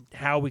that's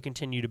how we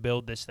continue to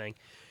build this thing.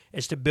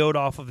 is to build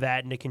off of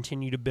that and to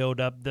continue to build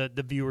up the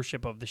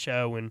viewership of the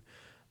show. And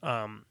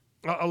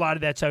a lot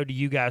of that's owed to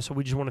you guys. So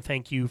we just want to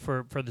thank you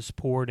for the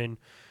support and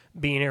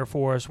being here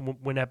for us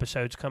when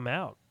episodes come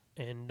out.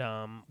 And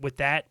with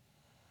that,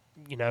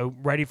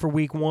 ready for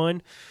week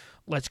 1.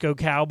 Let's go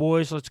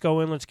Cowboys. Let's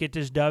go in. Let's get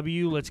this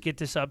W. Let's get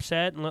this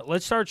upset. And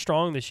let's start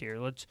strong this year.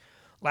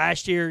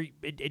 Last year,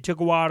 it took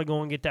a while to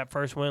go and get that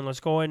first win. Let's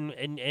go in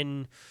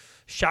and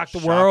shock the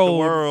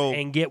world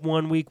and get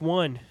one week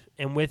 1.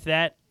 And with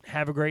that,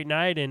 have a great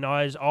night. And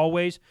as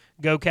always,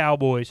 go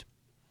Cowboys.